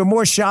 What's even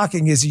more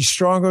shocking is he's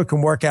stronger,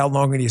 can work out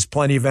longer, and he has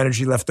plenty of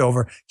energy left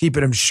over,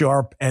 keeping him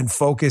sharp and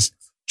focused.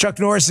 Chuck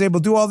Norris is able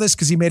to do all this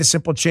because he made a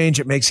simple change.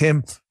 It makes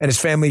him and his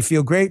family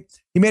feel great.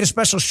 He made a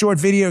special short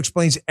video,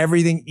 explains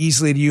everything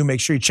easily to you. Make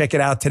sure you check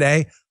it out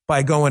today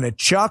by going to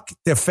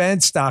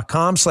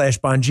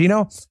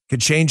chuckdefense.com/Bongino.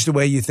 Could change the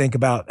way you think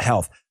about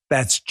health.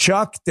 That's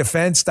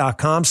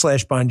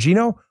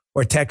chuckdefense.com/Bongino,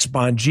 or text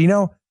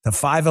Bongino to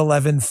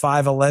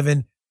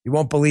 511-511. You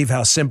won't believe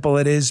how simple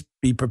it is.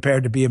 Be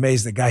prepared to be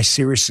amazed. The guy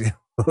seriously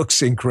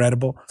looks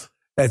incredible.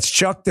 That's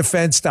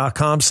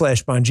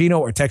chuckdefense.com/Bongino,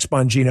 or text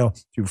Bongino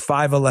to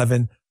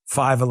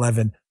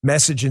 511-511.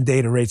 Message and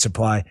data rates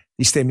apply.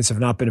 These statements have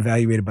not been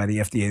evaluated by the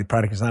FDA. The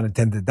product is not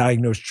intended to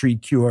diagnose,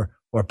 treat, cure,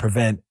 or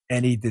prevent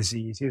any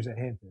disease. Here's a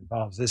hint. It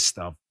involves this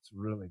stuff. It's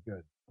really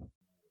good.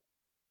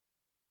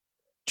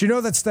 Do you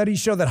know that studies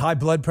show that high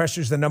blood pressure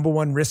is the number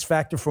one risk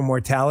factor for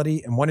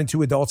mortality, and 1 in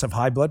 2 adults have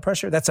high blood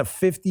pressure? That's a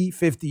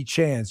 50-50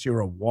 chance you're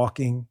a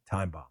walking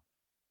time bomb.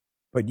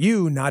 But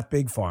you, not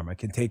Big Pharma,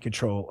 can take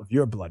control of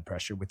your blood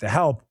pressure with the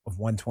help of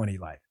 120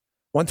 Life.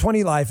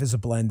 120 Life is a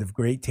blend of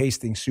great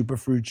tasting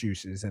superfruit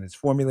juices, and it's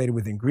formulated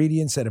with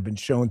ingredients that have been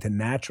shown to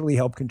naturally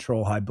help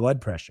control high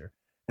blood pressure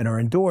and are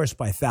endorsed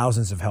by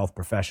thousands of health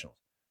professionals.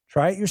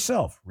 Try it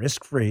yourself,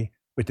 risk-free,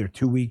 with their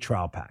 2-week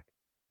trial pack.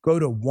 Go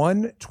to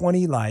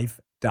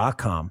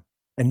 120life.com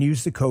and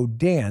use the code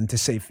DAN to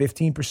save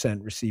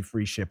 15%, receive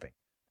free shipping.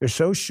 They're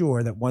so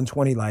sure that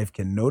 120 Life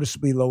can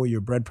noticeably lower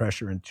your blood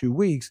pressure in 2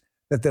 weeks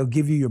that they'll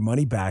give you your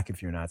money back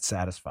if you're not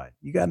satisfied.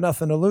 You got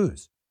nothing to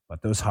lose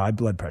but those high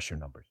blood pressure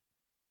numbers.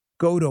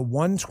 Go to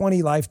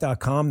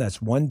 120life.com, that's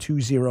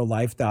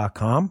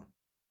 120life.com,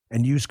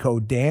 and use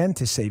code DAN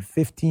to save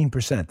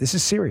 15%. This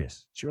is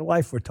serious. It's your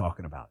life we're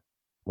talking about.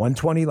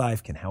 120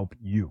 Life can help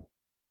you.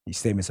 These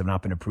statements have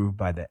not been approved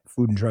by the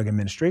Food and Drug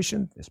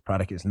Administration. This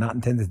product is not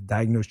intended to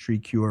diagnose,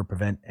 treat, cure, or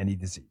prevent any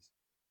disease.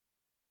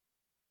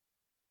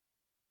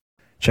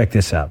 Check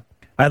this out.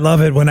 I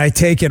love it when I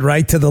take it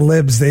right to the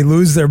libs. They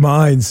lose their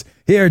minds.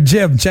 Here,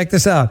 Jim, check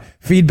this out.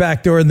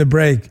 Feedback during the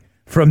break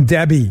from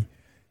Debbie.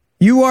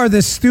 You are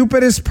the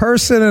stupidest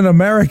person in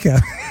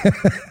America.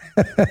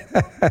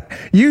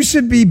 You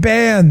should be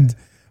banned.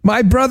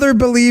 My brother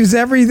believes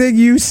everything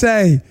you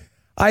say.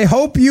 I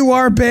hope you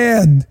are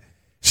banned.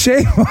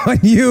 Shame on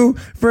you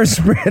for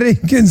spreading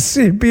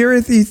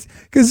conspiracy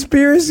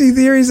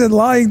theories and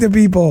lying to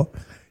people.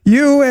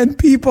 You and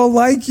people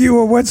like you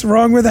are what's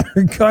wrong with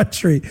our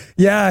country.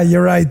 Yeah,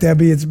 you're right,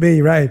 Debbie. It's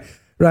me. Right.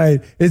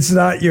 It's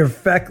not your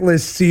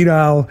feckless,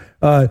 senile,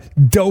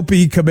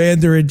 dopey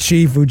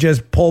commander-in-chief who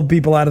just pulled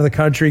people out of the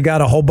country,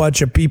 got a whole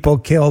bunch of people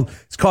killed.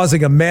 It's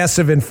causing a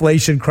massive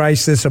inflation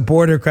crisis, a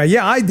border crisis.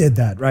 Yeah, I did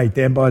that. Right,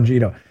 Dan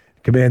Bongino,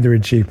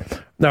 commander-in-chief.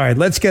 All right,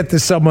 let's get to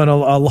someone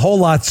a whole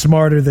lot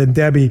smarter than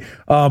Debbie.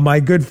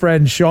 My good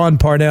friend Sean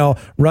Parnell,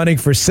 running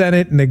for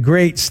Senate in the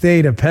great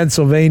state of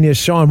Pennsylvania.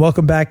 Sean,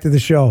 welcome back to the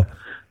show.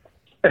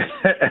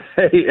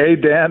 Hey,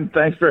 Dan,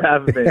 thanks for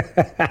having me.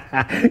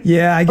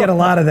 Yeah, I get a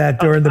lot of that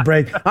during the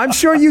break. I'm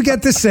sure you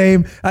get the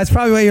same. That's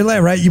probably where you're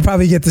at, right? You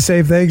probably get the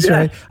same things, yes.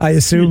 Right? I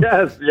assume.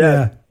 Yes.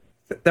 Yeah.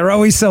 They're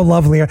always so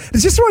lovely.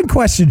 It's just one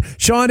question.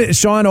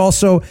 Sean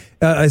also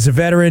is a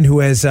veteran who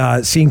has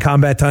seen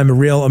combat time, a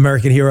real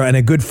American hero and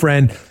a good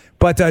friend.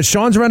 But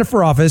Sean's running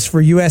for office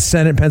for U.S.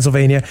 Senate in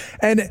Pennsylvania.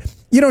 And,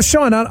 you know,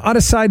 Sean, on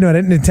a side note, I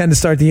didn't intend to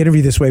start the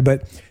interview this way,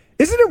 but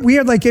Isn't it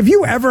weird? Like, have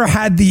you ever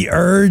had the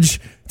urge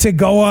to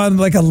go on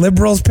like a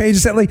liberals page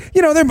and say, like,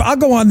 I'll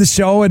go on the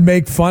show and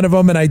make fun of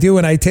them, and I do,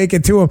 and I take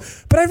it to them.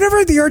 But I've never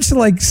had the urge to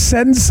like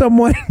send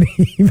someone an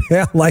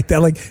email like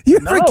that. Like, you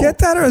ever get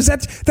that, or is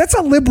that's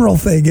a liberal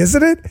thing,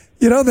 isn't it?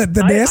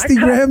 The nasty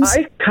grams.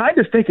 I kind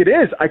of think it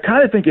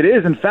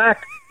is. In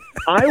fact,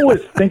 I was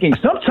thinking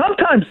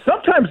sometimes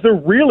they're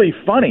really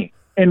funny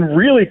and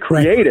really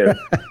creative.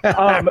 When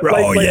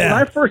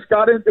I first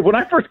got in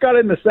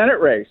the Senate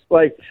race,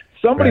 like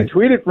somebody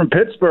tweeted from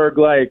Pittsburgh,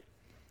 like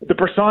the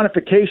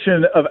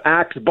personification of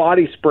Axe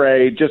body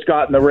spray just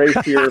got in the race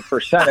here for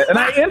Senate,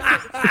 and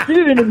she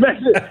didn't even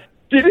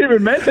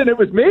mention it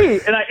was me,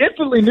 and I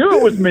instantly knew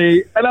it was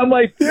me, and I'm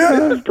like,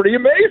 this is pretty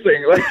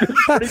amazing. Like, this is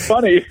pretty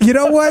funny. You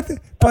know what?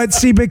 But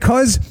see,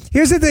 because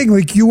here's the thing,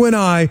 like you and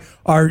I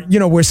are,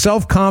 we're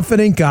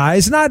self-confident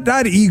guys, not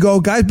ego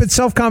guys, but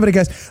self-confident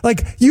guys.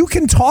 Like, you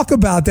can talk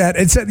about that,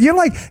 and you're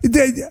like,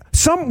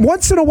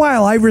 once in a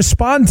while I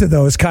respond to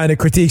those kind of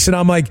critiques, and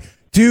I'm like,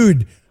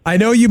 dude, I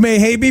know you may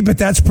hate me, but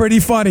that's pretty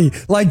funny.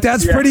 Like,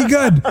 that's pretty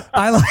good.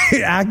 I like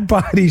Act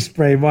body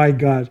spray. My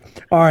gosh.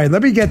 All right,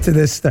 let me get to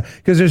this stuff,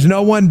 because there's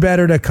no one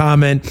better to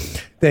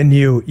comment than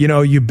you.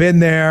 You've been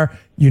there.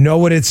 You know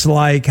what it's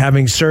like,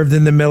 having served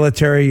in the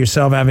military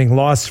yourself, having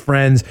lost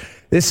friends.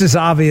 This is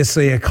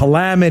obviously a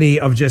calamity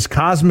of just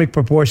cosmic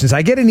proportions.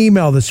 I get an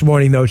email this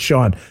morning, though,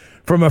 Sean,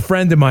 from a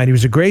friend of mine. He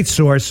was a great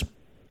source,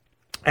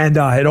 and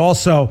it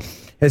also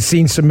has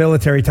seen some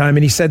military time.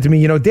 And he said to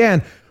me,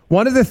 Dan,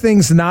 one of the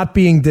things not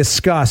being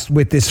discussed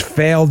with this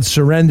failed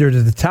surrender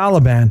to the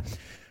Taliban,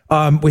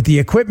 with the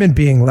equipment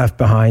being left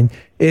behind,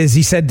 is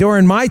he said,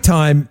 during my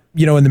time,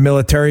 in the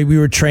military, we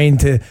were trained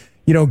to,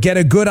 get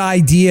a good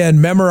idea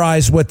and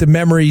memorize what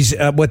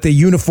the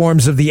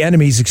uniforms of the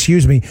enemies,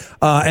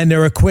 and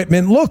their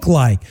equipment look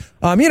like.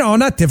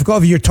 Not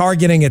difficult. If you're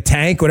targeting a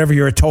tank, whatever,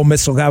 you're a TOW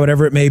missile guy,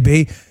 whatever it may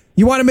be,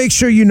 you want to make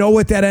sure you know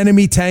what that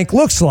enemy tank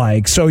looks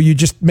like. So you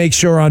just make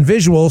sure on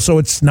visual, so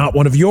it's not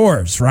one of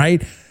yours,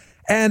 right?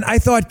 And I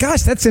thought,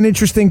 gosh, that's an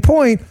interesting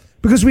point,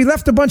 because we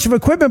left a bunch of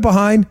equipment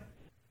behind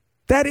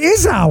that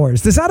is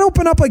ours. Does that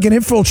open up like an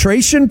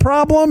infiltration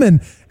problem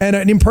and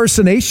an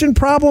impersonation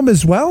problem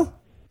as well?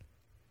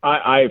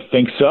 I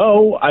think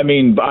so. I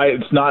mean,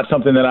 it's not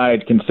something that I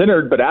had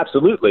considered, but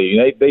absolutely.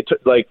 They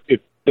if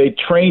they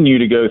train you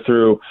to go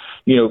through,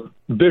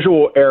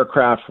 visual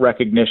aircraft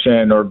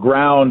recognition or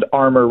ground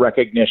armor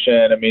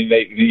recognition. I mean,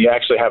 you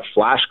actually have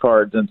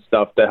flashcards and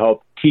stuff that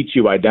help teach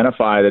you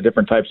identify the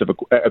different types of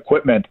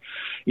equipment.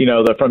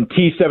 From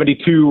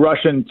T-72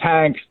 Russian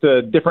tanks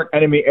to different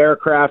enemy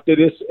aircraft.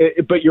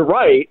 But you're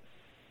right.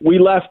 We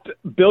left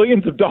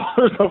billions of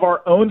dollars of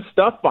our own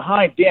stuff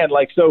behind, Dan.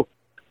 So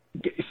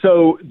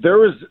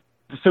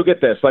get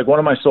this. Like, one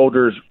of my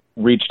soldiers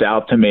reached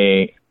out to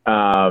me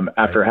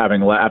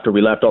after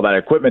we left all that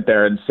equipment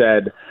there and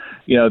said,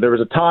 there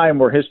was a time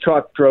where his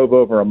truck drove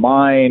over a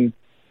mine,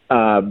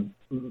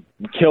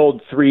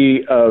 killed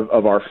 3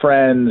 of our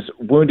friends,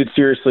 wounded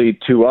seriously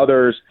 2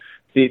 others.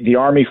 The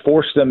Army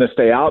forced them to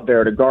stay out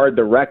there to guard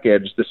the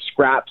wreckage, the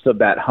scraps of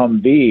that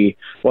Humvee.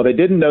 Well, they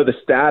didn't know the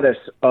status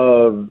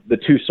of the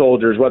 2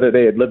 soldiers, whether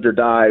they had lived or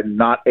died,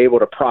 not able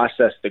to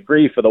process the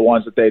grief of the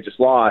ones that they just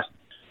lost,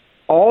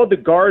 all to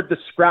guard the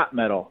scrap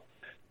metal.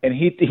 And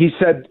he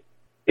said,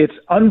 it's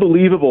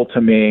unbelievable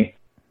to me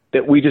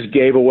that we just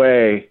gave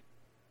away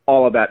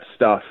all of that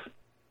stuff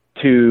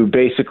to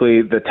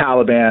basically the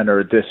Taliban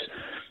or this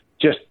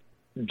just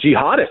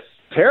jihadists,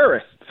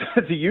 terrorists,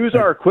 to use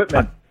our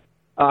equipment.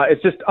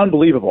 It's just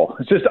unbelievable.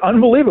 It's just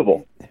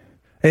unbelievable.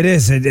 It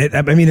is.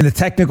 I mean, in the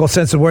technical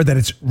sense of the word, that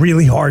it's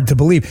really hard to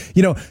believe.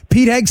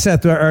 Pete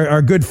Hegseth,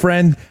 our good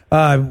friend,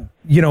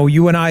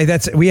 you and I,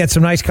 we had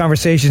some nice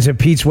conversations at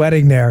Pete's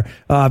wedding there.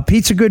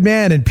 Pete's a good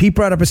man, and Pete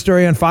brought up a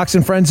story on Fox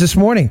and Friends this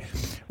morning.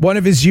 One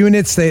of his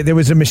units, there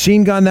was a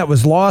machine gun that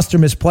was lost or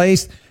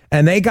misplaced,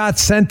 and they got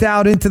sent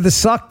out into the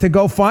suck to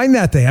go find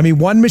that thing. I mean,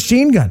 one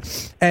machine gun.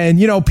 And,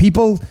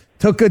 people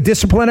took a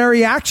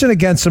disciplinary action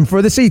against him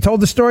for this. He told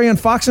the story on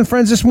Fox and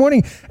Friends this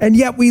morning. And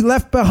yet we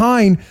left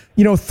behind,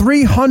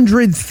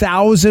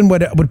 300,000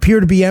 what would appear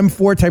to be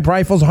M4 type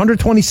rifles,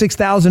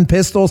 126,000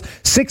 pistols,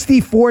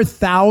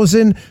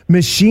 64,000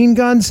 machine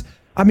guns.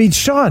 I mean,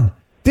 Sean,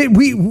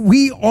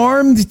 we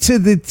armed to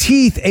the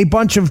teeth a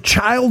bunch of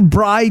child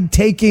bride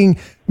taking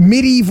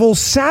medieval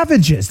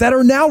savages that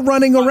are now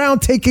running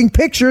around taking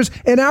pictures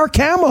in our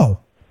camo.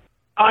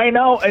 I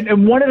know.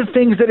 And one of the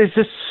things that is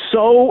just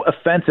so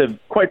offensive,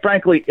 quite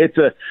frankly, it's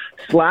a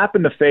slap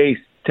in the face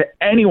to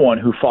anyone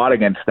who fought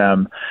against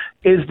them,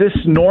 is this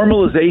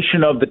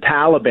normalization of the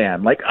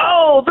Taliban. Like,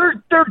 oh,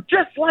 they're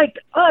just like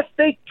us.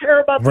 They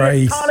care about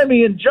the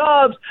economy and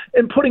jobs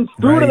and putting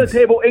food on the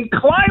table and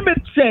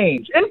climate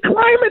change.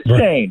 Climate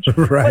change.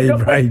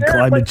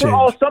 Climate change.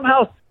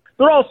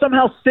 They're all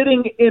somehow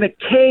sitting in a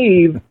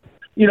cave,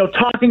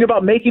 talking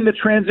about making the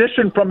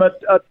transition from a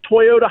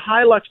Toyota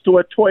Hilux to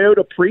a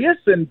Toyota Prius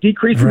and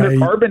decreasing their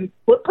carbon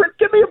footprint.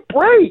 Give me a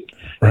break.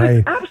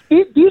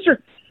 These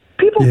are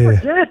people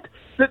forget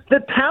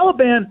The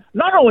Taliban,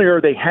 not only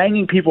are they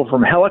hanging people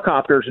from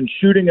helicopters and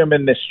shooting them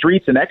in the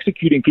streets and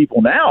executing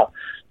people now,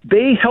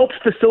 they helped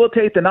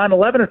facilitate the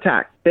 9/11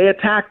 attack. They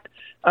attacked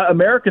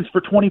Americans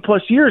for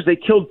 20-plus years. They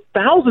killed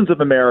thousands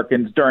of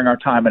Americans during our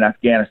time in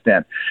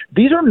Afghanistan.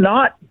 These are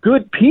not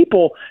good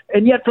people,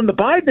 and yet from the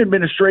Biden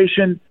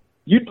administration,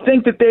 you'd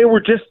think that they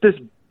were just this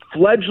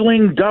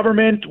fledgling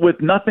government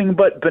with nothing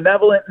but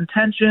benevolent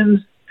intentions.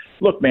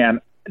 Look, man,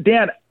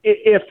 Dan,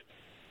 if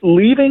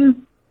leaving,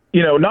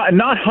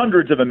 not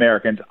hundreds of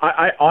Americans,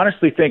 I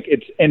honestly think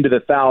it's into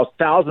the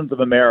thousands of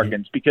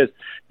Americans, because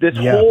this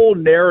whole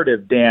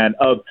narrative, Dan,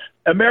 of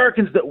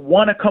Americans that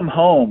want to come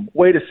home.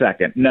 Wait a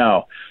second.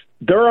 No,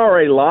 there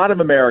are a lot of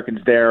Americans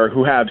there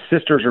who have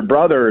sisters or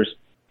brothers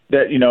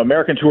that,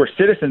 Americans who are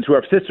citizens who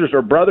have sisters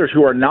or brothers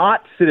who are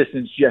not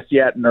citizens just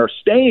yet and are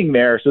staying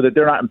there so that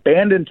they're not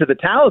abandoned to the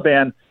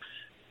Taliban.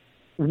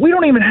 We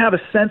don't even have a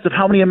sense of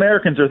how many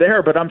Americans are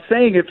there, but I'm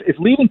saying if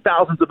leaving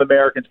thousands of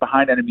Americans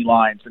behind enemy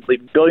lines and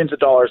leaving billions of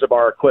dollars of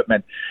our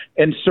equipment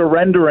and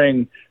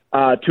surrendering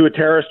to a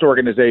terrorist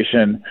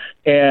organization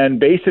and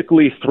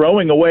basically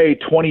throwing away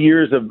 20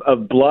 years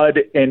of blood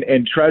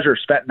and treasure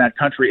spent in that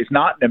country is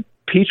not an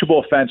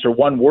impeachable offense or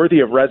one worthy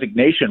of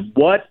resignation,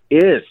 what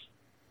is?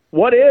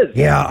 What is?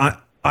 Yeah,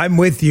 I'm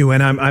with you,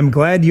 and I'm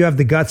glad you have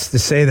the guts to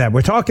say that.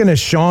 We're talking to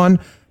Sean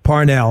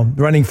Parnell,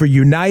 running for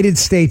United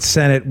States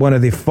Senate, one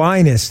of the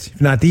finest,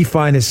 if not the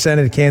finest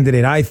Senate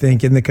candidate, I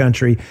think, in the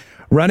country,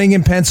 running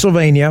in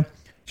Pennsylvania.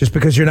 Just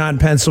because you're not in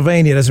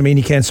Pennsylvania doesn't mean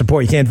you can't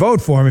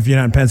vote for him if you're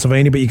not in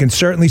Pennsylvania, but you can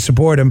certainly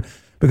support him,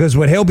 because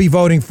what he'll be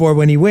voting for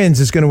when he wins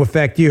is going to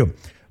affect you.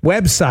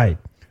 Website,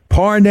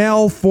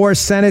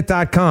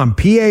 ParnellForSenate.com,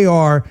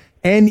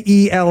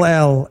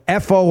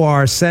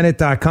 ParnellFor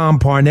Senate.com,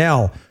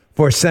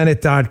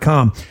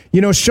 ParnellForSenate.com.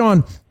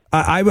 Sean,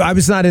 I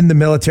was not in the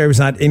military, was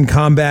not in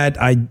combat.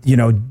 I,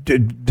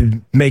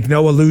 make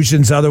no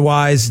illusions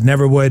otherwise,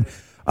 never would.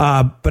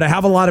 But I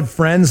have a lot of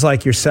friends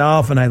like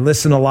yourself, and I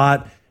listen a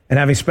lot. And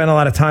having spent a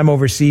lot of time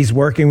overseas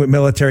working with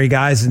military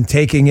guys and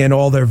taking in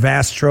all their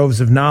vast troves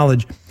of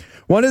knowledge,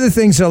 one of the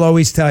things they'll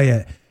always tell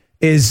you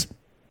is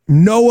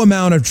no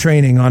amount of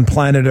training on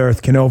planet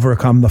Earth can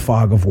overcome the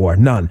fog of war.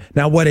 None.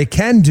 Now, what it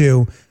can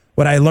do,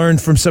 what I learned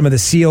from some of the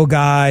SEAL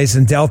guys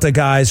and Delta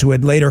guys who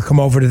had later come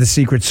over to the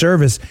Secret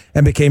Service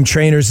and became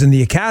trainers in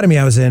the academy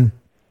I was in,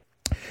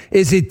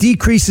 is it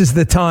decreases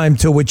the time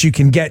to which you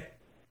can get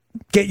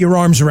your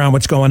arms around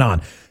what's going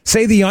on.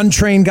 Say the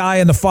untrained guy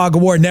in the fog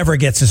of war never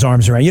gets his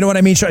arms around. You know what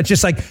I mean? It's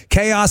just like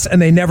chaos,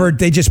 and they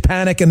just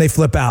panic and they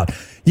flip out.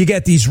 You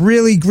get these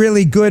really,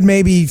 really good,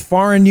 maybe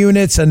foreign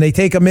units, and they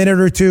take a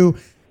minute or two.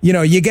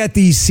 You get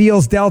these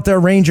SEALs, Delta,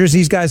 Rangers,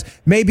 these guys,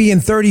 maybe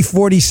in 30,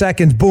 40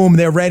 seconds, boom,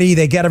 they're ready.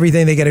 They get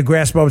everything. They get a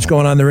grasp of what's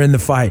going on. They're in the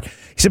fight. He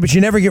said, but you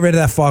never get rid of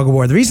that fog of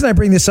war. The reason I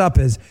bring this up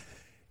is,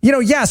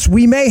 yes,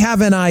 we may have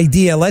an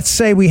idea. Let's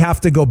say we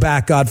have to go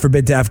back, God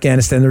forbid, to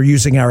Afghanistan. They're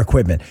using our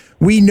equipment.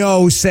 We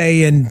know,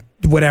 say, in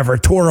whatever,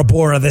 Tora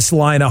Bora, this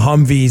line of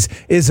Humvees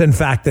is in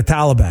fact the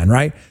Taliban,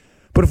 right?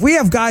 But if we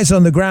have guys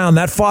on the ground,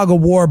 that fog of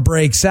war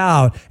breaks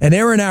out, and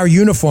they're in our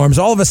uniforms,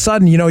 all of a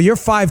sudden, you're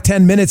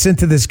 5-10 minutes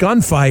into this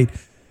gunfight,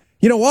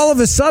 all of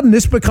a sudden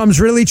this becomes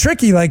really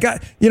tricky. Like, are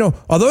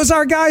those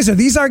our guys? Are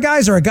these our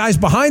guys? Are our guys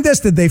behind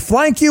us? Did they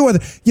flank you? Or,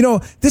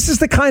 this is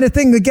the kind of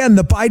thing, again,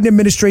 the Biden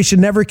administration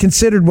never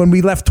considered when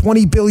we left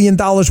 $20 billion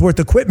worth of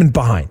equipment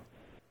behind.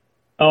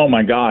 Oh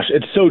my gosh,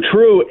 it's so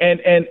true.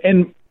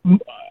 And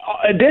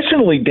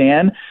additionally,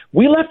 Dan,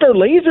 we left our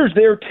lasers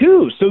there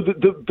too. So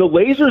the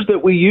lasers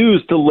that we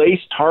use to lace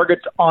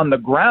targets on the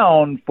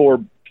ground for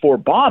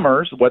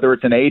bombers, whether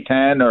it's an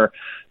A-10 or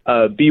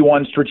a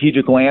B-1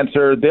 Strategic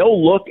Lancer,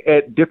 they'll look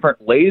at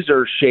different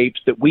laser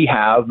shapes that we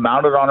have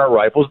mounted on our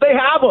rifles. They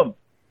have them.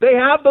 They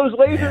have those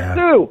lasers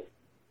too.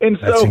 And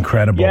that's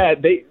incredible. Yeah,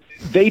 they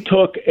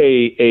took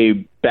a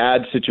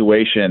bad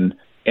situation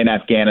in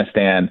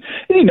Afghanistan.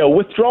 And,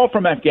 withdrawal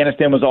from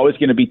Afghanistan was always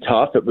going to be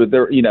tough. There's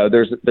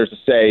a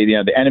say,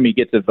 the enemy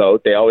gets a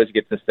vote. They always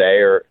get to say,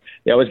 or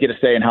they always get a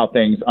say in how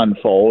things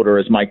unfold. Or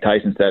as Mike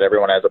Tyson said,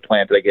 everyone has a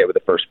plan till they get with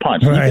the first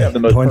punch. Right. You can have the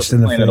most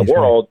perfect plan in the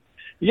world. Right?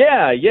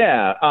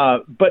 Yeah.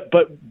 But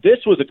this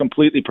was a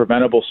completely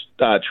preventable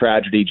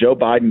tragedy. Joe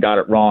Biden got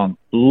it wrong.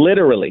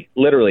 Literally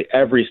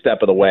every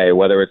step of the way,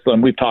 whether it's,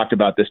 and we've talked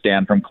about this,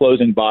 Dan, from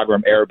closing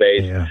Bagram Air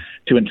Base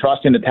to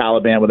entrusting the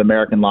Taliban with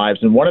American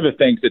lives. And one of the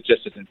things that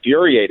just has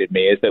infuriated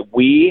me is that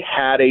we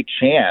had a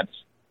chance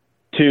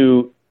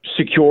to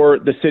secure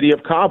the city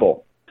of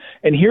Kabul.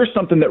 And here's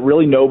something that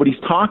really nobody's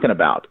talking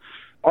about.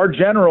 Our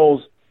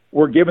generals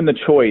were given the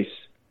choice,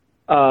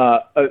 or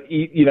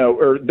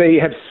they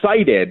have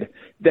cited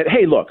that,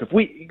 hey, look, if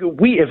we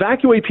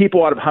evacuate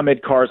people out of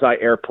Hamid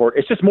Karzai Airport,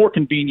 it's just more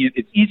convenient.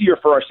 It's easier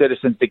for our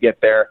citizens to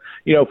get there.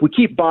 If we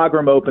keep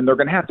Bagram open, they're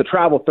going to have to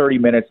travel 30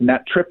 minutes, and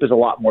that trip is a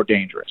lot more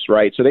dangerous,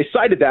 right? So they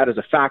cited that as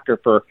a factor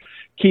for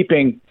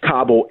keeping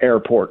Kabul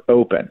Airport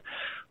open.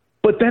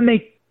 But then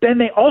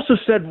they also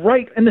said,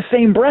 right in the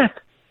same breath,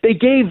 they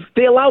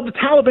allowed the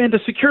Taliban to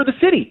secure the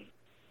city.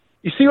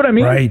 You see what I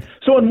mean? Right.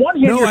 So on one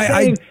hand, you're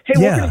saying,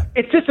 hey,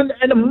 it's just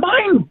a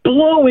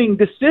mind-blowing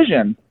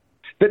decision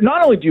that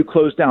not only do you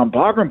close down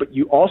Bagram, but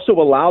you also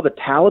allow the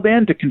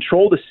Taliban to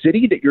control the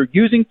city that you're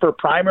using for a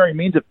primary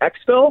means of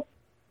exfil.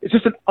 It's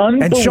just an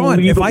unbelievable And Sean,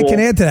 if I can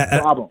add to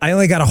that, I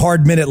only got a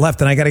hard minute left,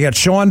 and I got to get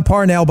Sean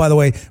Parnell, by the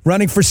way,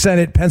 running for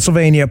Senate,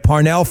 Pennsylvania,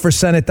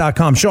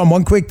 ParnellForSenate.com. Sean,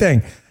 one quick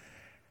thing.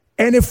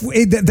 And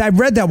I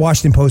read that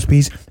Washington Post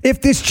piece.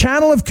 If this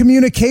channel of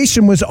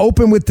communication was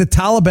open with the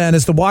Taliban,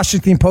 as the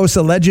Washington Post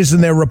alleges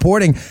in their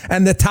reporting,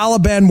 and the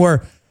Taliban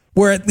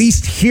were at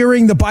least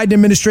hearing the Biden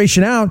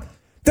administration out,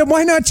 then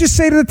why not just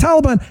say to the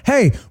Taliban,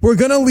 hey, we're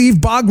going to leave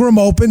Bagram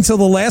open till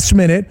the last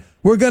minute.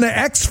 We're going to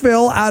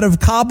exfil out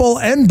of Kabul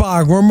and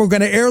Bagram. We're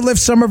going to airlift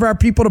some of our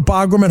people to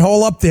Bagram and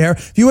hole up there.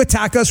 If you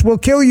attack us, we'll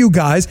kill you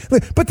guys.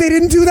 But they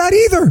didn't do that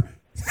either.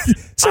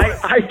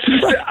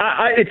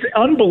 It's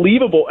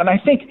unbelievable. And I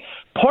think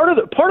part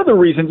of the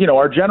reason,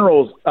 our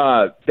generals,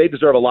 they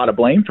deserve a lot of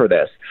blame for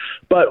this.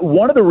 But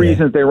one of the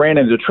reasons they ran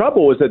into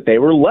trouble was that they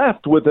were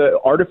left with an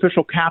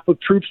artificial cap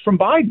of troops from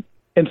Biden.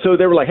 And so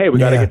they were like, hey, we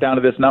got to get down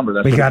to this number.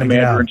 That's what the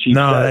commander-in-chief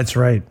said. That's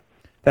right.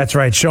 That's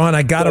right. Sean,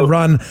 I got to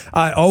run.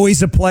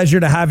 Always a pleasure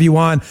to have you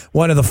on.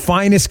 One of the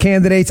finest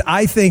candidates,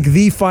 I think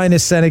the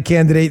finest Senate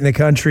candidate in the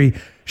country,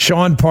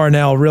 Sean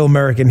Parnell, real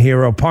American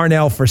hero,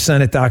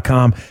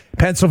 ParnellForSenate.com.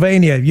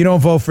 Pennsylvania, you don't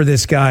vote for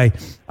this guy,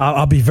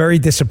 I'll be very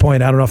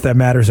disappointed. I don't know if that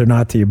matters or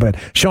not to you. But,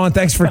 Sean,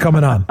 thanks for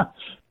coming on.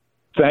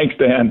 Thanks,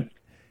 Dan.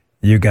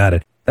 You got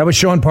it. That was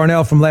Sean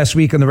Parnell from last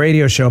week on the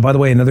radio show. By the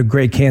way, another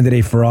great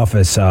candidate for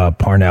office,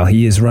 Parnell.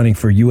 He is running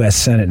for U.S.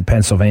 Senate in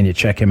Pennsylvania.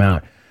 Check him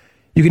out.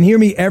 You can hear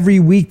me every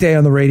weekday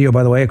on the radio,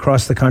 by the way,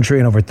 across the country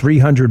on over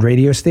 300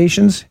 radio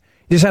stations.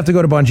 You just have to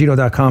go to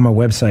Bongino.com, our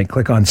website,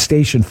 click on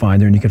Station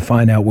Finder, and you can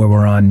find out where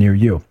we're on near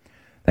you.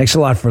 Thanks a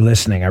lot for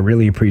listening. I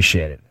really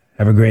appreciate it.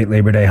 Have a great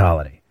Labor Day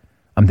holiday.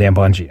 I'm Dan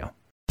Bongino.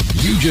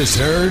 You just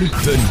heard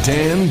the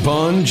Dan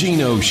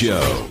Bongino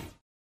Show.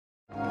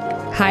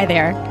 Hi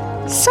there.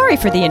 Sorry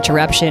for the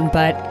interruption,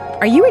 but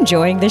are you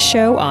enjoying this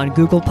show on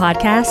Google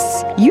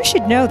Podcasts? You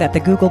should know that the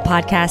Google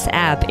Podcasts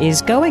app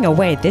is going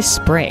away this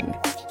spring.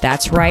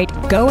 That's right,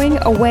 going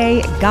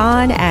away,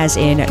 gone as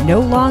in no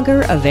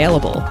longer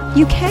available.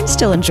 You can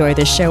still enjoy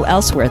this show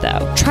elsewhere,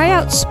 though. Try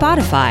out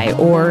Spotify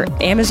or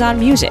Amazon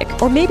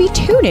Music, or maybe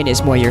TuneIn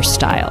is more your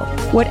style.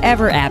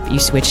 Whatever app you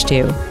switch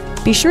to,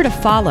 be sure to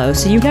follow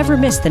so you never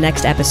miss the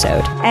next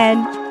episode.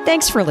 And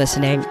thanks for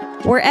listening,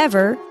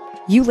 wherever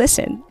you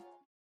listen.